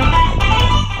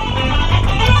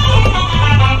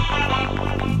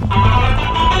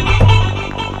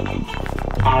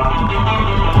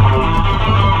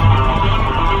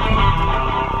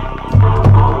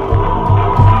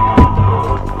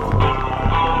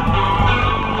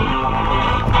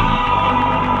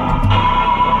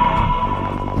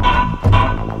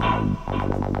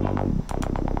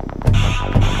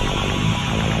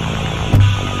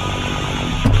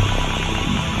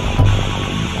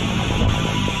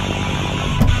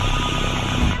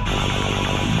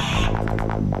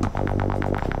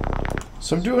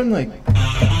 So I'm doing like,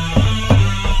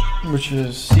 which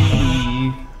is C, G,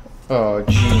 and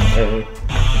A.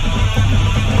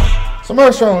 So I'm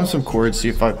gonna start on some chords, see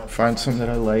if I find some that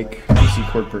I like. C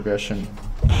chord progression.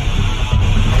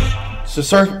 So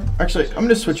start, actually, I'm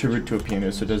gonna switch over to a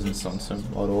piano so it doesn't sound so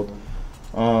muddled.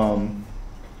 Where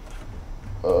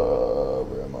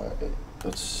am I?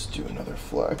 Let's do another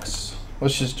flex.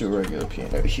 Let's just do a regular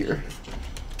piano here.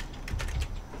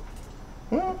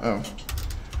 Well, oh,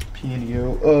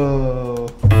 piano.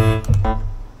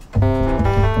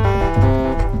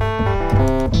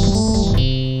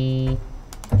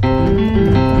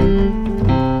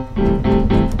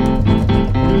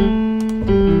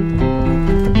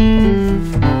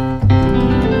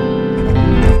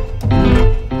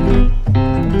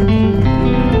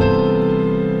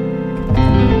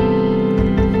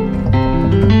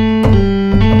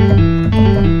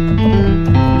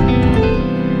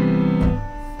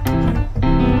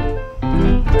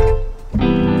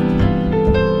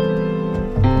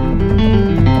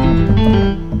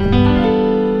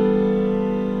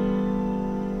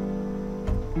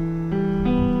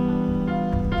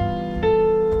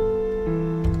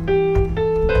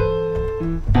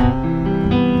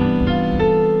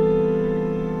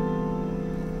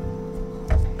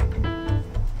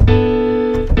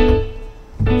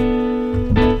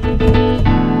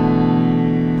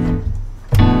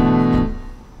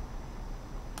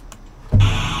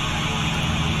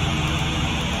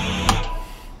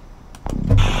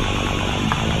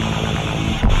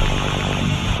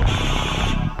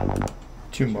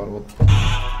 Too muddled.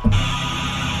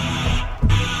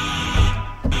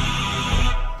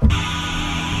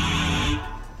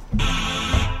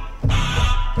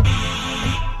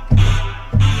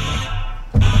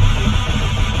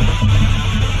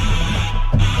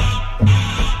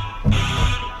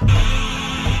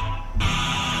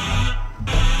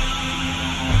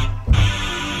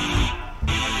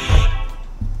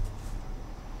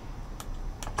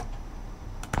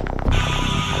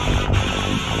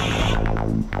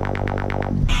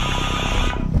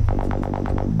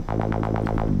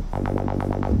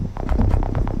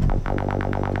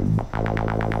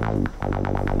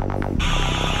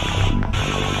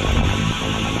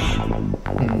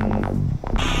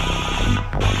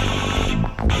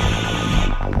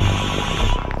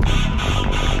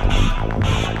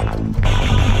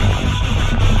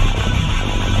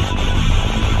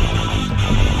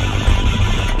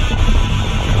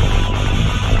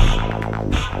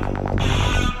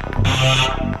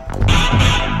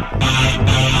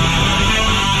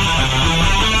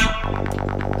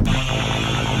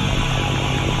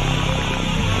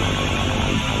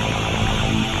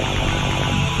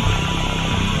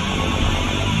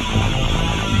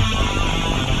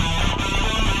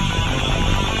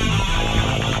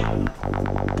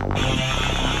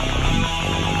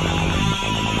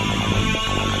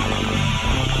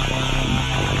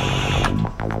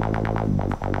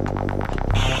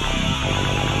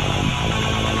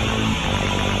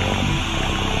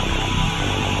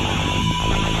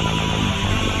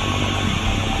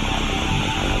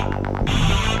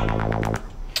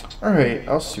 Alright,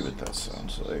 I'll see what that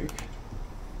sounds like.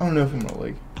 I don't know if I'm gonna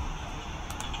like.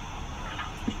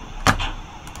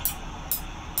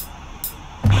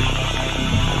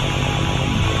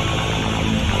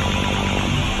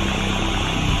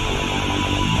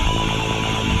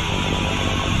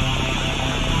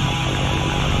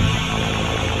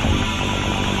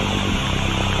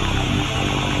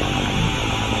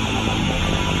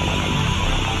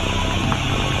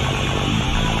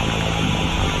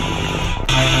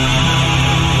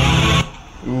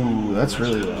 That's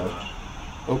really loud.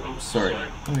 Oh, sorry.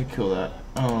 Let me kill that.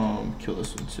 Kill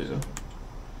this one too.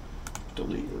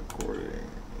 Delete recording.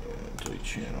 And delete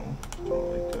channel. I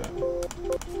don't like that.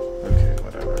 Okay,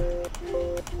 whatever.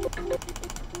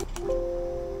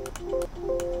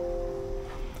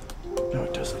 No,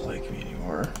 it doesn't like me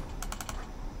anymore.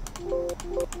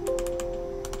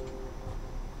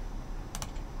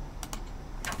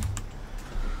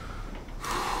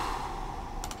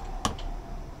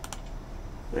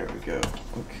 There we go.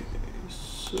 Okay,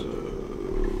 so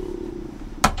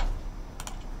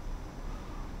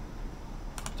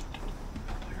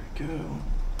there we go.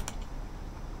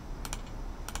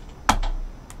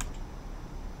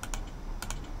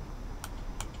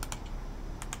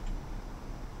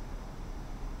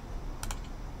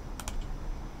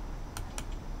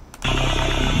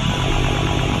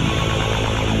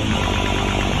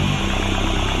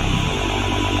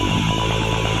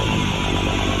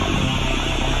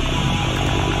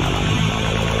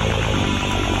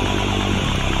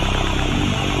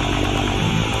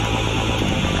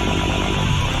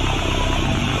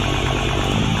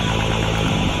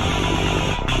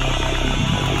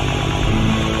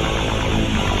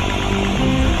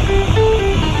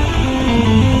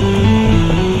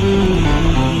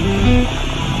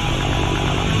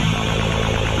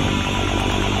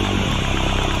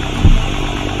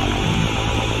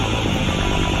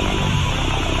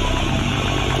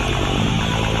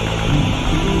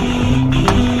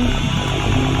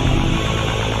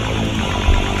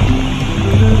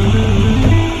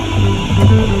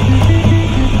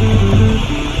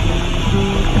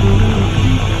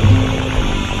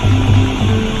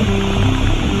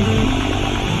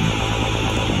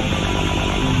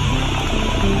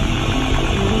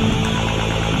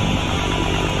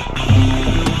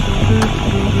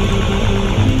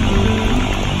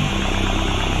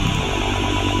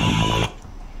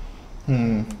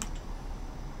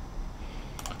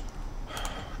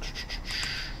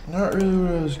 Not really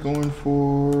what I was going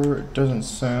for. It doesn't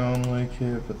sound like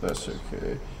it, but that's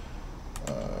okay.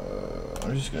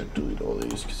 I'm just gonna delete all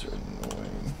these because they're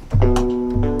annoying.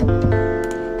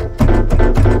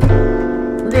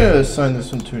 We're gonna assign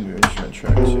this one to a new instrument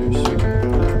track too.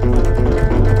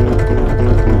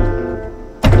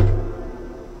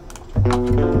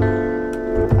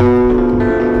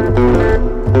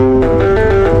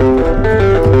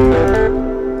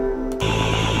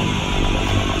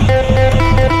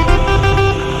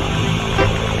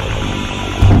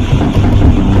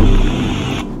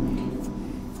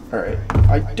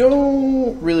 I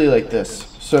don't really like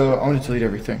this, so I'm gonna delete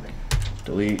everything.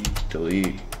 Delete,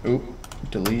 oop,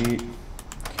 delete.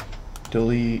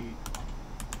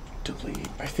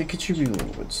 I think it should be a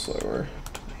little bit slower.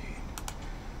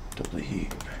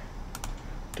 Delete.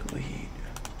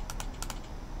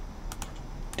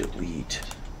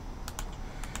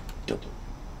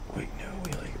 Wait, no,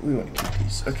 we want to keep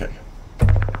these. Okay.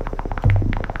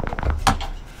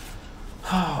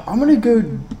 I'm gonna go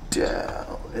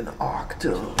down an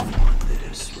octave on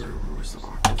this. Where was the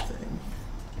octave thing?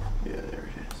 Yeah, there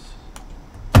it is.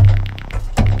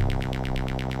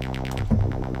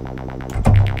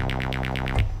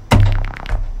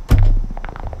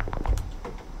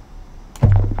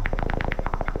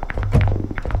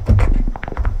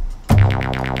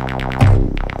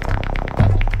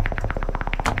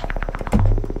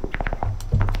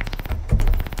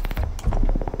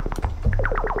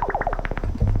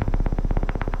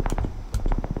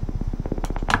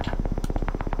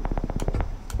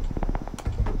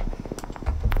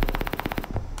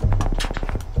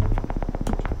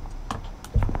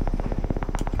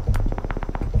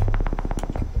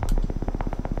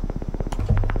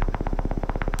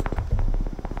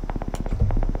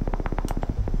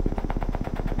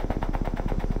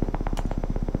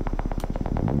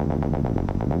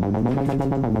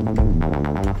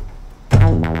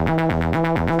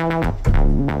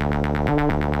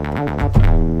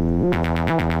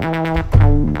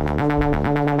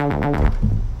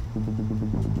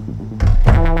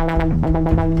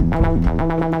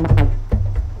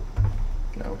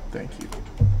 No, thank you.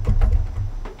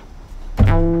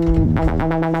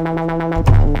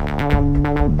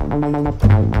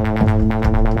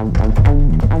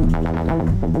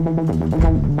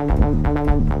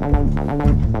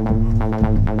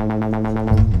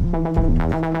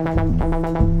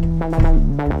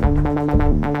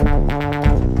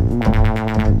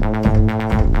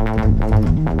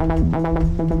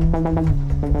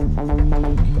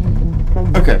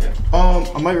 Okay,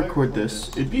 I might record this.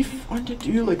 It'd be fun to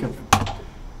do like a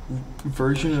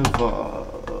version of,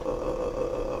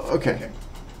 okay.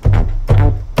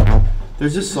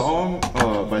 There's this song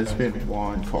by this band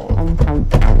Juan called,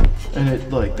 and it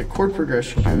like the chord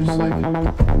progression goes like,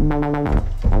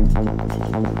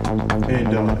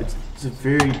 and it's a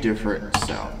very different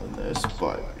sound than this,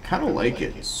 but I kind of like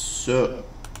it. So,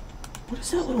 what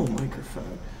is that little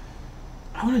microphone?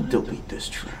 I want to delete this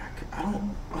track. I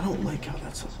don't like how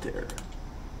that's up there.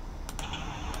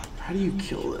 How do you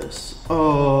kill this?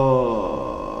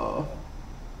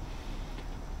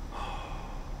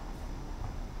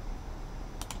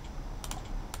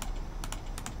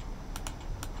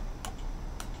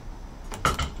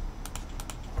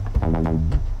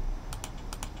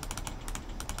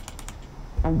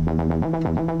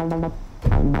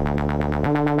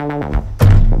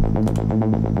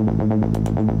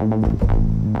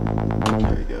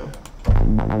 There you go.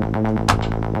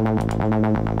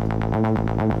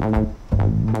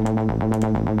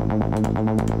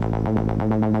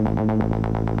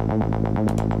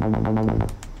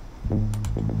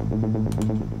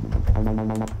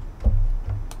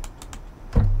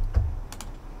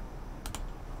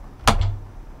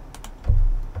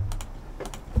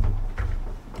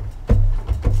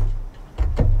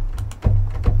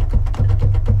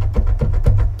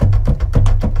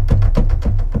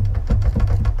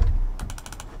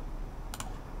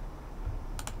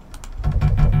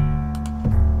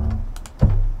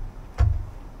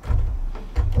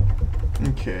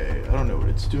 Okay, I don't know what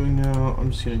it's doing now.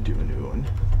 I'm just gonna do a new one.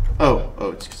 Oh,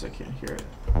 it's because I can't hear it.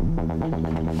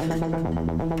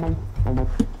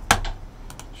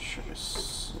 Should I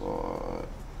slot?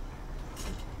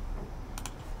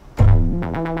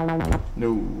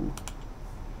 No.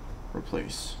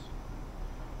 Replace.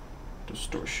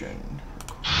 Distortion.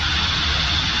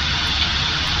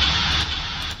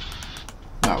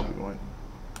 Now we want.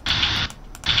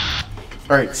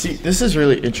 Alright, see, this is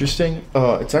really interesting.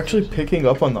 It's actually picking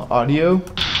up on the audio,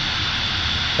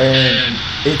 and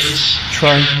it's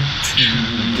trying to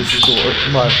distort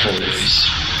my voice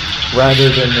rather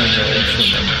than the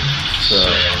instrument. So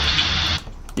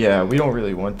Yeah, we don't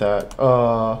really want that.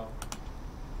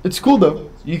 It's cool though.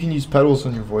 You can use pedals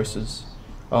on your voices.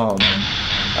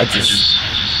 I just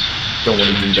don't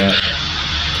want to do that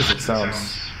because it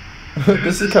sounds.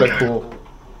 This is kind of cool.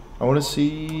 I want to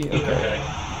see. Okay,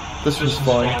 this one's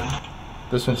fun.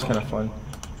 This one's kind of fun.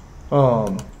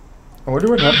 I wonder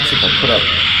what happens if I put up.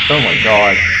 Oh my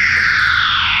god.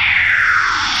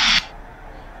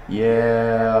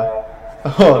 Yeah.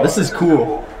 Oh, this is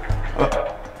cool.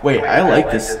 Wait, I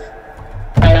like this.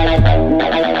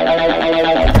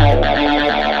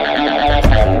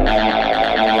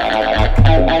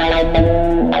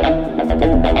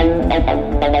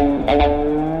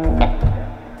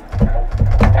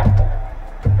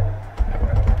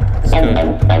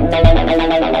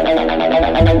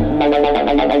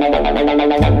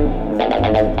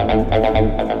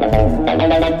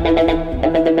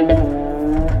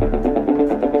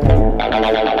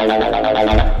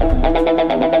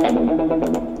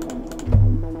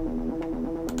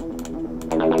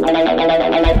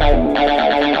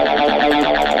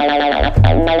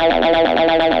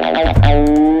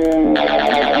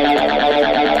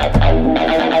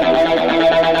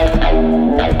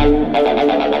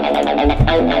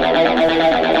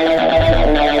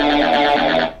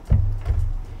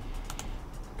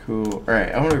 Cool.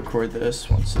 Alright, I want to record this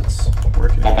once it's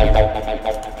working.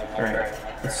 Alright,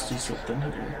 let's do something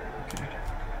here. Okay.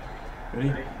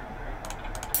 Ready?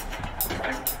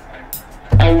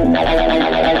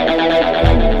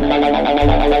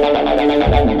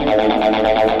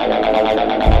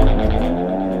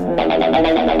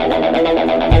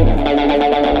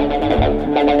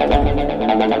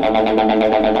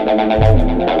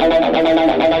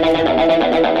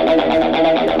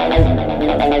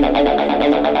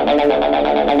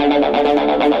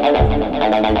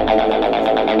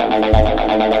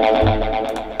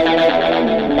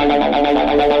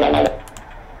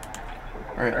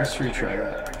 Alright, let's retry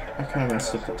that. I kind of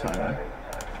messed up the timing.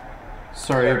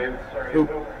 Sorry.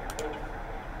 Oh.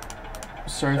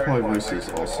 Sorry if my voice is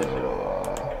also,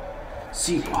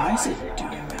 See, why is it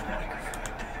doing that microphone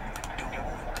thing? I don't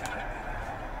want that.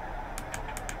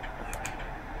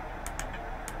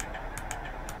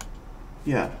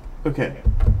 Yeah, okay.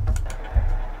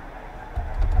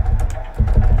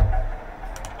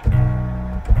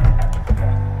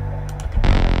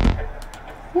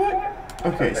 What?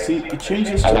 Okay, see, it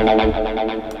changes to,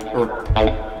 or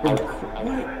what?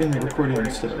 In the recording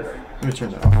instead of, let me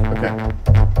turn that off, okay.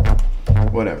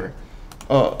 Whatever.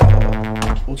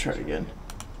 We'll try it again.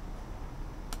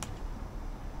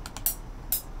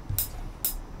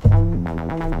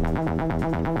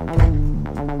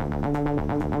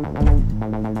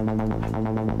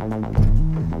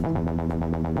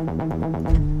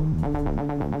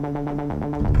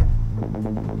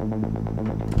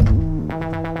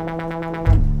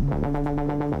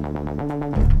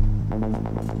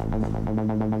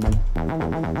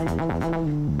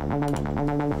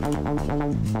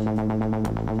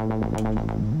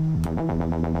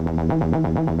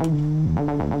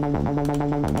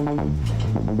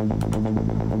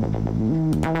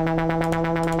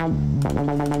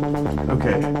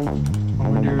 Okay. I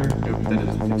wonder if that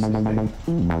doesn't fix anything.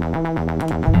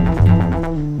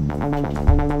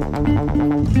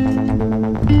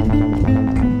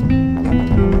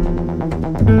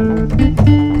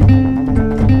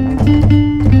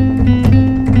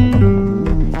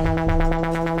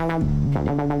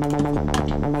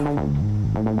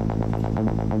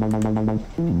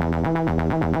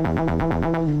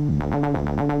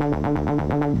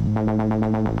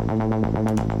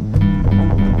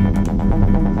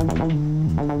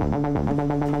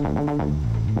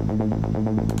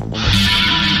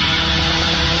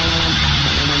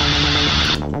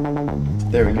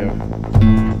 There we go.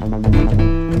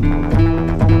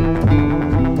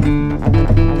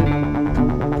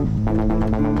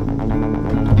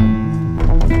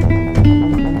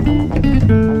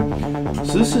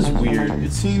 So this is weird.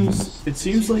 It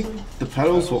seems like the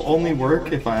pedals will only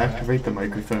work if I activate the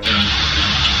microphone.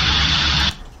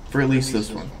 For at least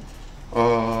this one.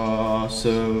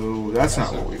 So that's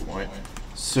not what we want.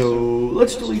 So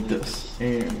let's delete this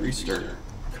and restart,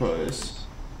 because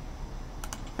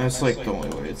that's like the only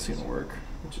way it's gonna work,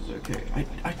 which is okay.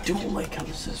 I don't like how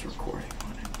this says recording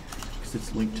on it, because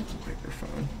it's linked to the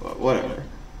microphone, but whatever.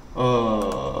 Oh.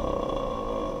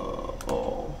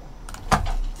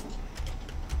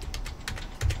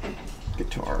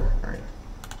 Guitar, alright.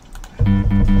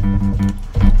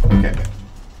 Okay.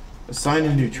 Assign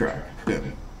a new track.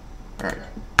 Boom. Alright.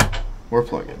 More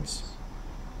plugins.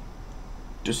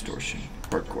 Distortion.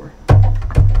 Hardcore.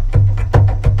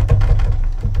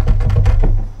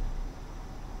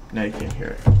 Now you can't hear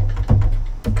it.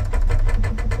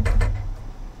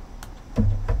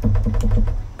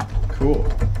 Cool.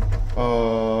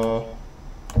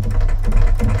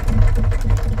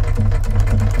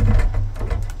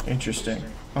 Interesting.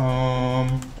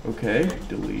 Okay,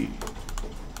 delete.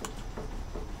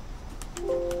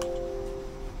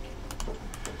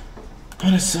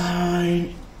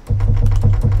 Unassign.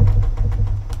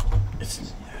 It's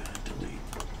delete.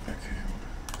 Okay.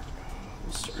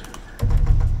 We'll start over.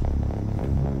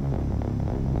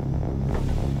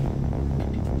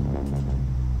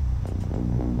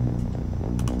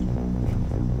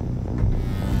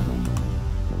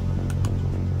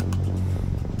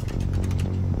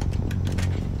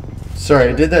 Sorry,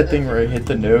 I did that thing where I hit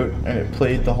the note and it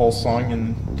played the whole song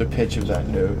in the pitch of that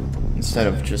note instead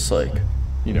of just like,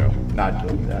 you know, not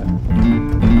doing that.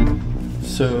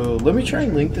 So let me try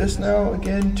and link this now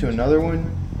again to another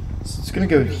one. So it's gonna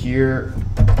go here.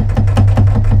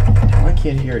 Now I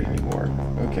can't hear it anymore.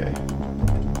 Okay.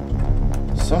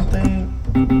 Something.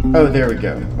 Oh, there we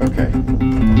go. Okay.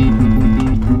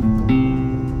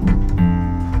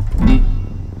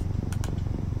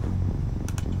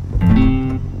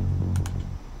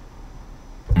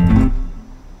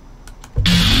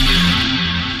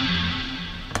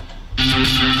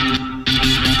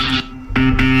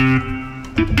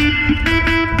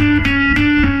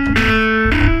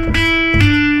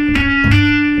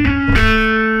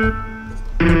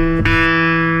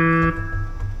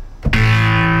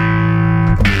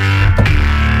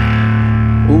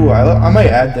 I might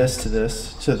add this to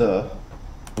the.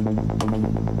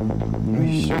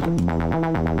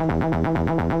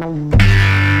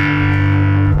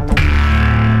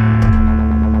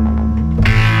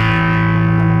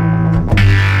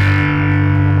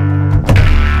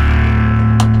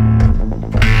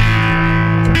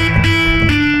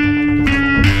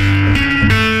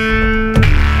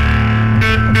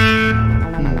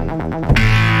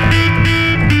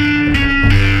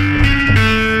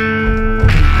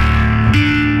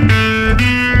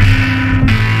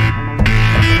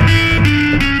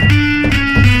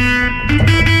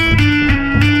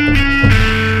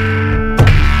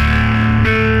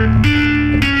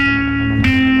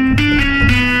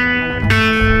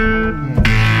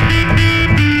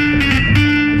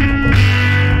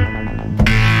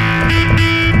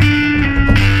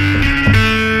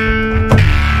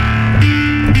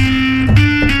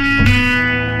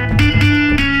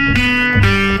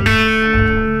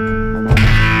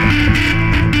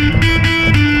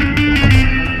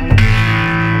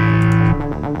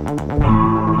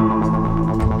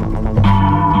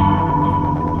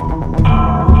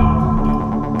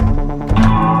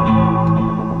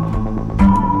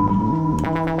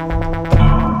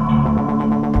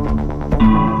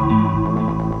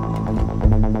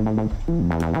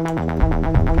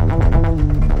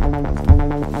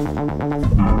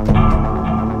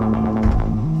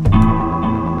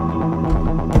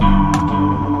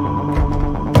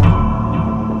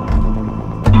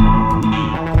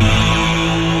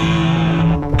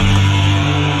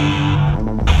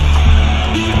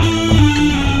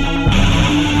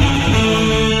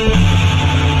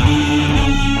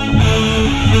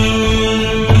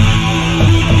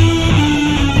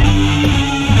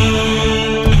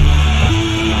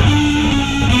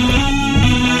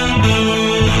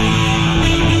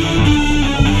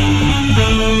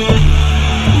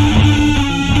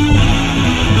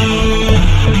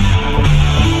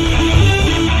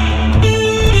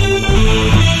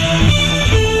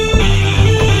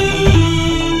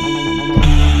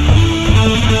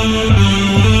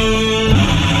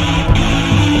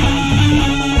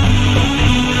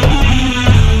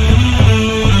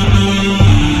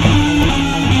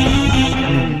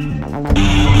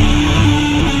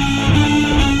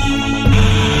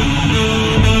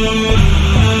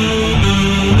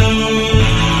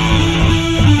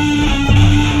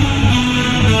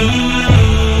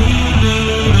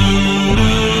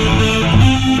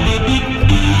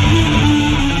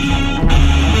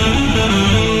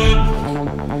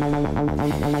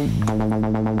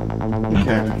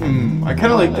 I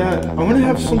kind of like that. I want to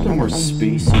have something more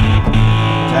spacey to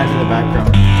add to the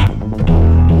background.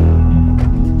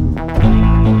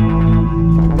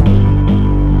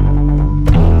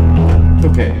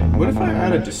 Okay, what if I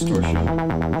add a distortion?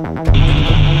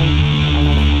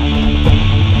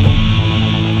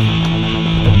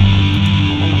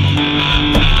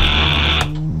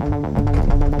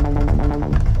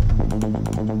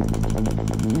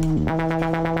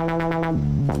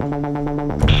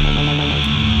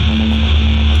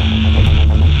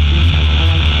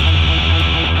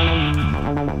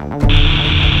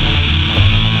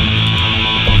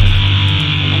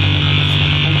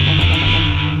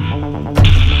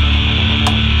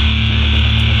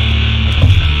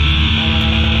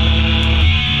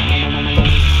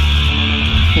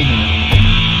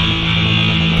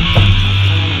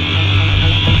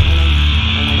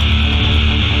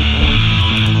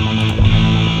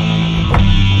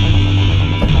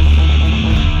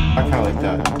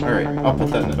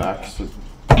 back. So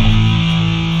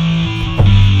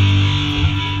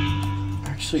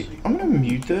actually, I'm gonna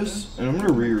mute this and I'm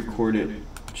gonna re-record it.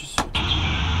 Just so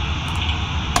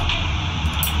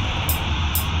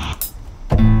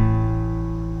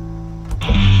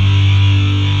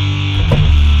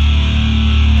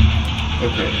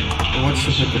okay, it wants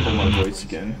to pick up on my voice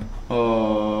again.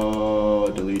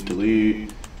 Delete,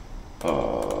 delete.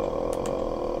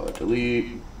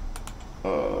 Delete.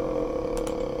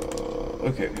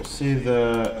 Okay, we'll save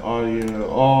that audio,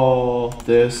 all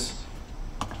this.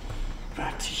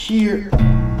 Back to here.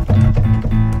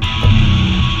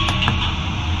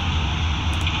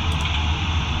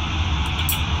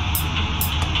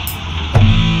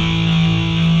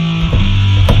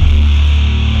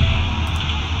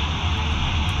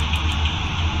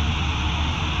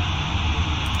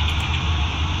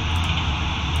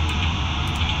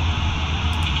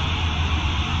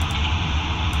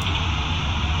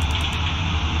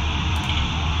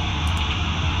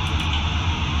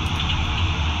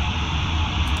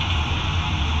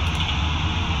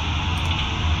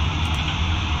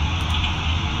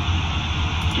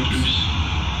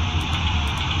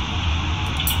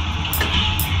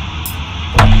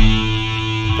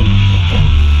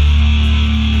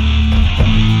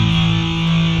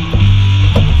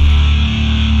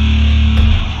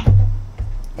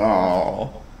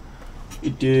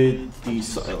 It did the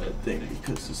silent thing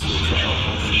because this is a trial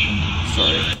function.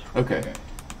 Sorry. Okay.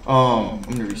 I'm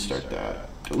gonna restart that.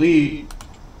 Delete.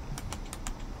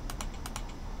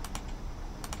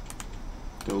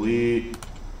 Delete.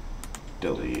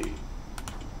 Delete.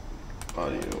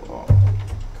 Audio off.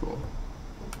 Cool.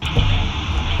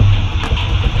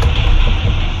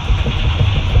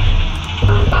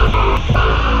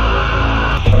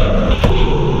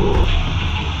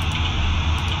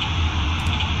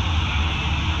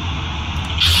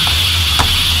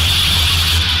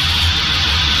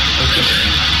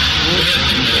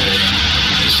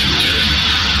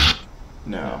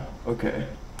 Now, okay,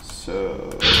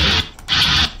 so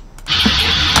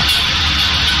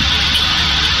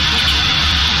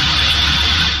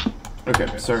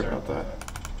okay, sorry about that.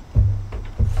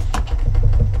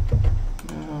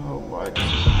 No, why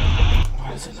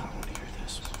does it not want to hear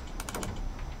this?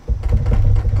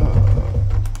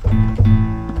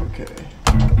 Okay.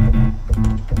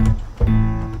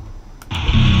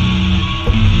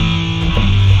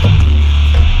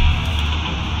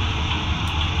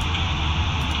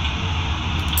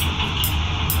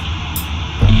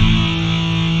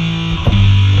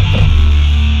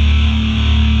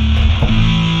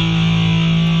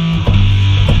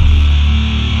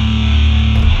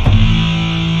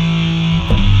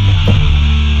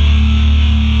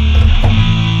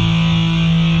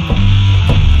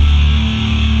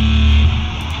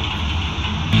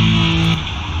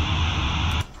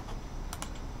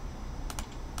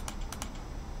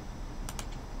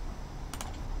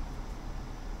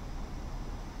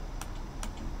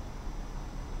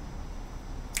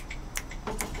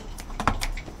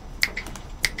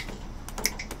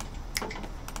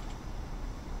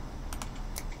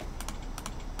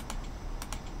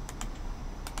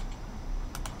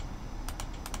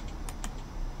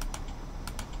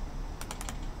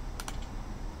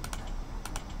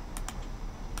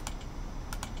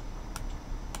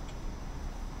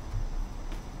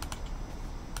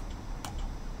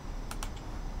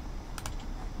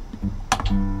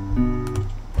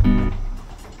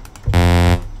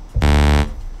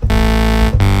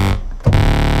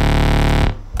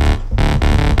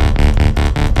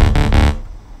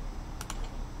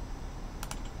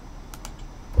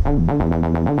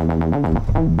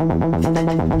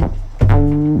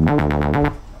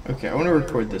 Okay, I want to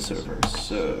record this over,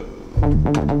 so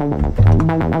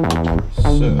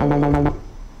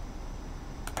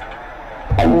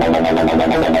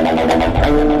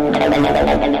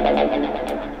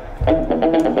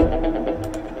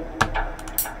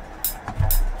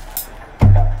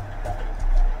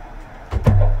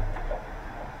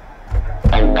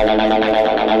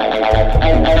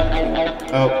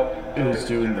oh, it was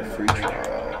doing the free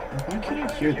trial. Why can't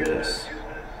I hear this?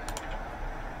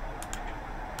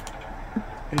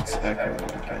 It's echoing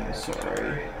again,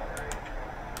 sorry.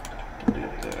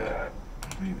 Delete that. I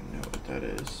don't even know what that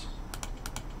is.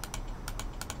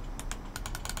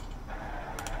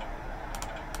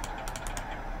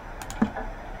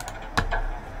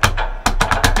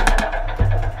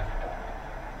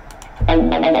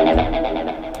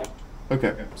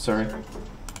 Okay, sorry.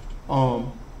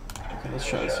 Okay, let's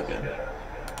try this again.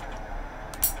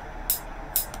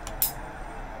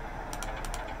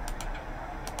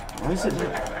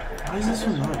 Why is this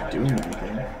one not doing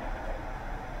anything?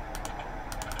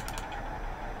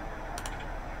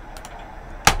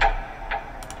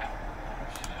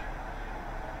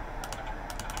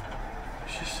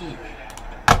 Just like...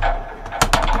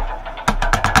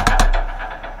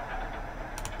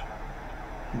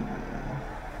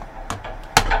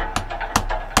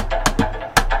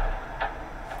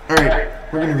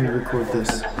 Alright, we're gonna re-record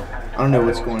this. I don't know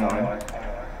what's going on.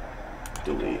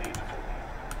 Delete.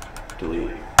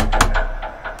 Delete.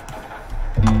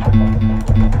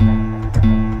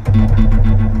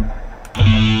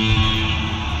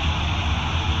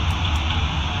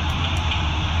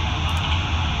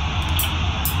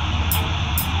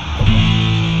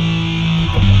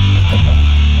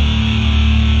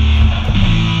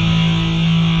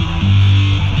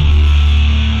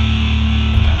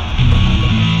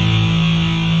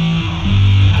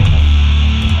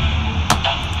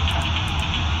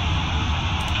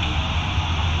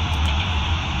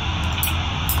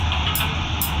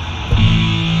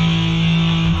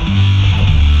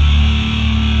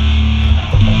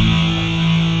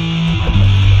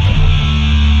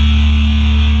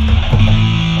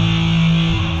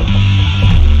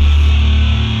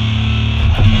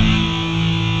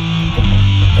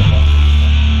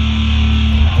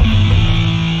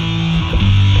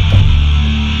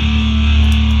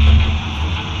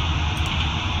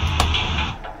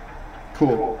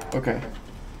 Cool. Okay.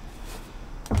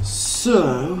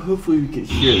 So, hopefully we can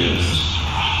hear this.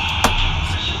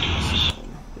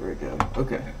 There we go.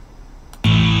 Okay.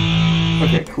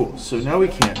 Okay, cool. So now we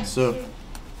can. So,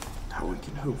 now we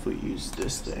can hopefully use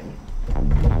this thing.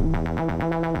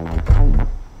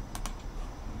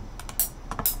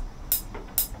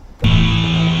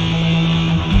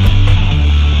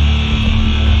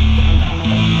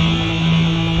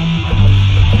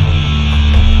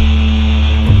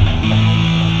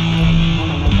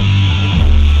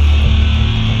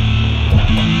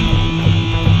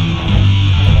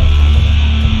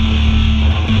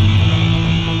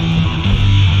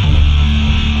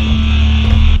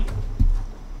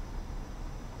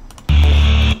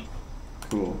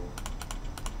 Cool.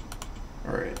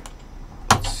 Alright.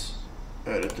 Let's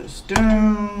edit this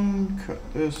down,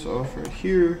 cut this off right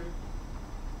here.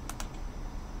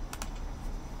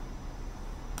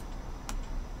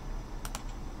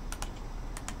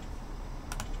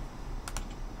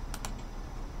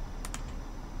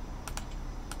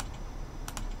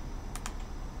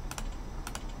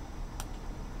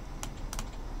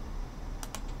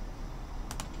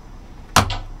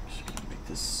 Just gonna make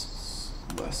this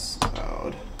less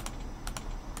loud.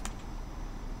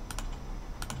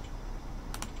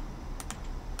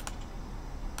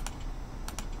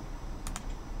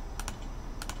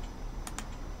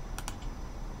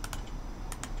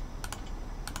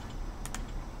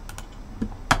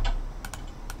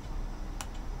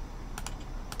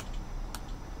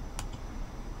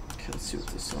 Okay, let's see what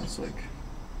this sounds like.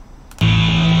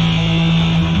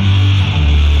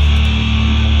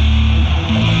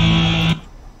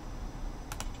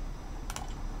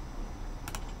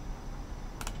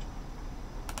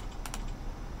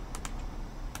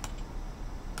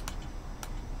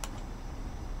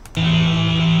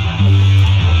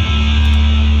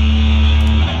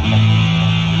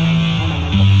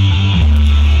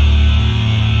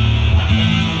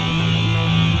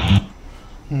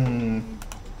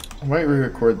 I might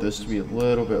re-record this to be a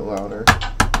little bit louder.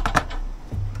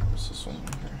 What's this one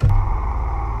here?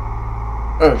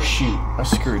 Oh shoot, I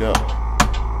screwed up.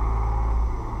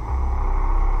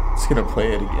 It's gonna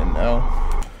play it again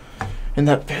now. In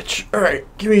that pitch. Alright,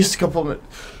 give me just a couple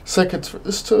seconds for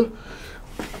this to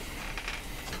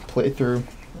play through.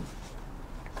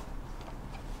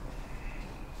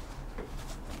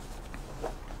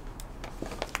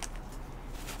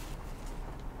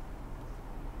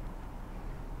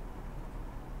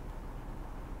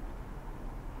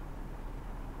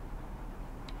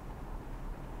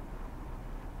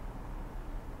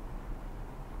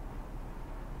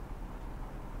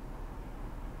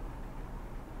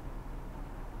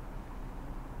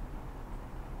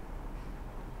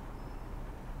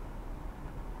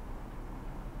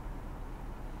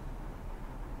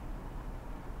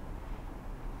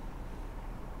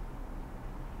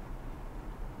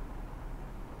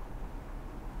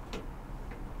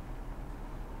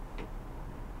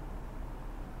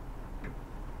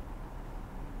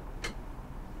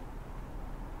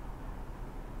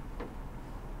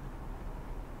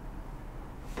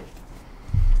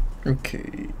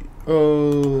 Okay.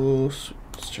 Oh,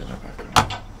 let's turn that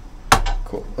back on.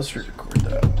 Cool. Let's re-record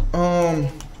that.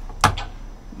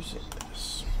 Using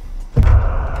this.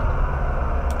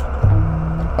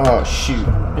 Oh shoot!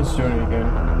 It's doing it again.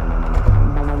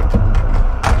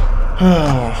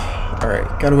 All right.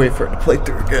 Gotta wait for it to play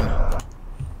through again.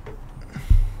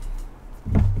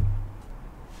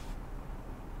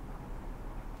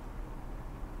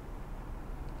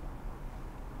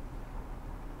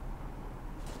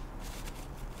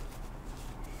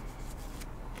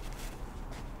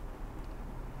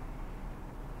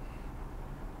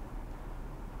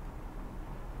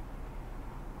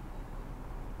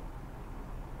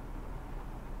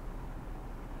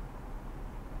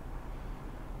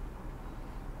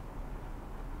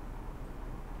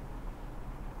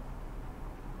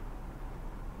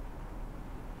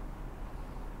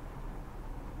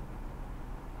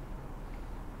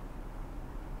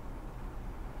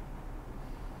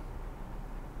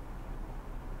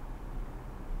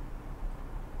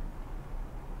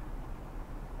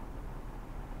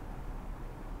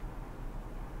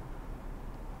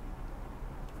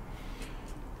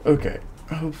 Okay,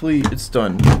 hopefully it's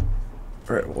done.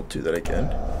 Alright, we'll do that again.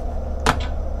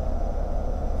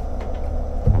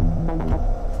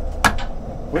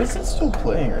 What is it still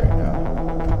playing right now?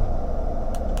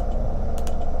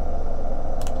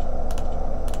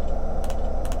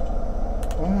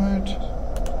 What?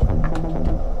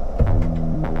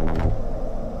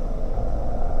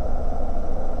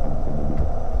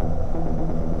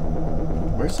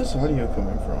 Where's this audio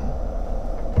coming from?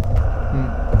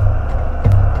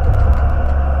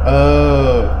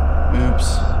 Oh,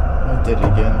 oops. I did it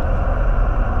again.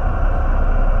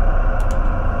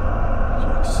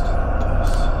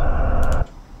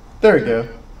 There we go.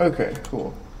 Okay,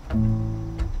 cool.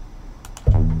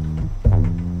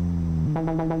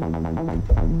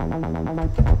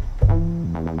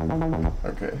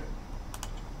 Okay.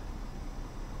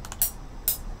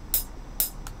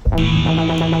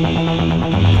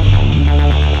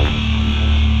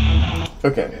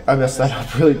 Okay, I messed that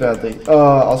up really badly.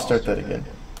 I'll start that again.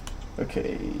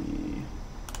 Okay.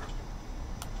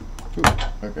 Ooh,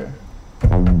 okay.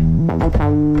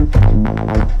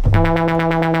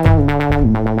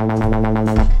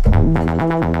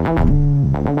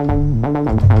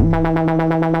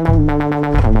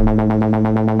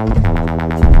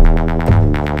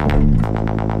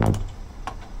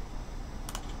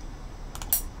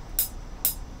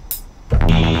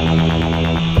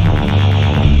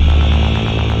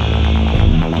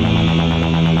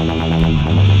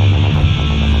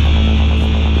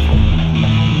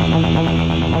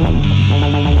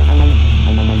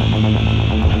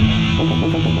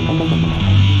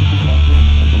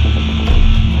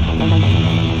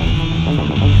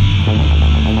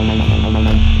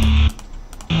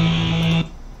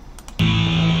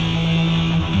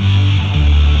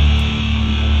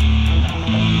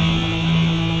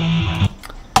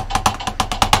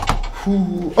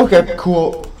 Okay,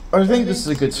 cool. I think this is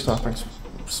a good stopping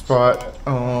spot.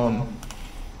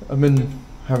 I've been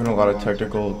having a lot of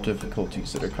technical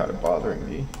difficulties that are kind of bothering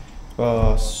me.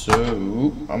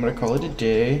 So I'm gonna call it a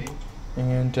day.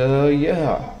 And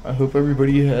yeah, I hope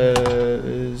everybody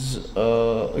has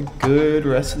a good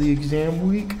rest of the exam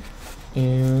week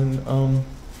and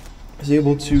is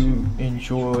able to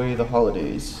enjoy the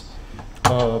holidays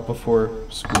before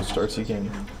school starts again.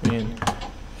 And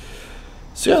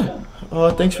so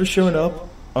yeah, thanks for showing up.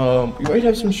 We might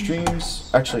have some streams.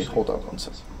 Actually, hold up one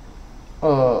second.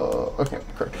 Okay,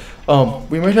 correct.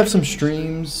 We might have some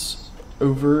streams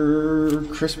over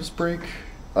Christmas break.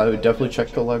 I would definitely check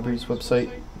the library's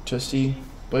website to see.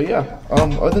 But yeah,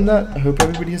 other than that, I hope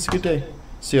everybody has a good day.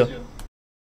 See ya.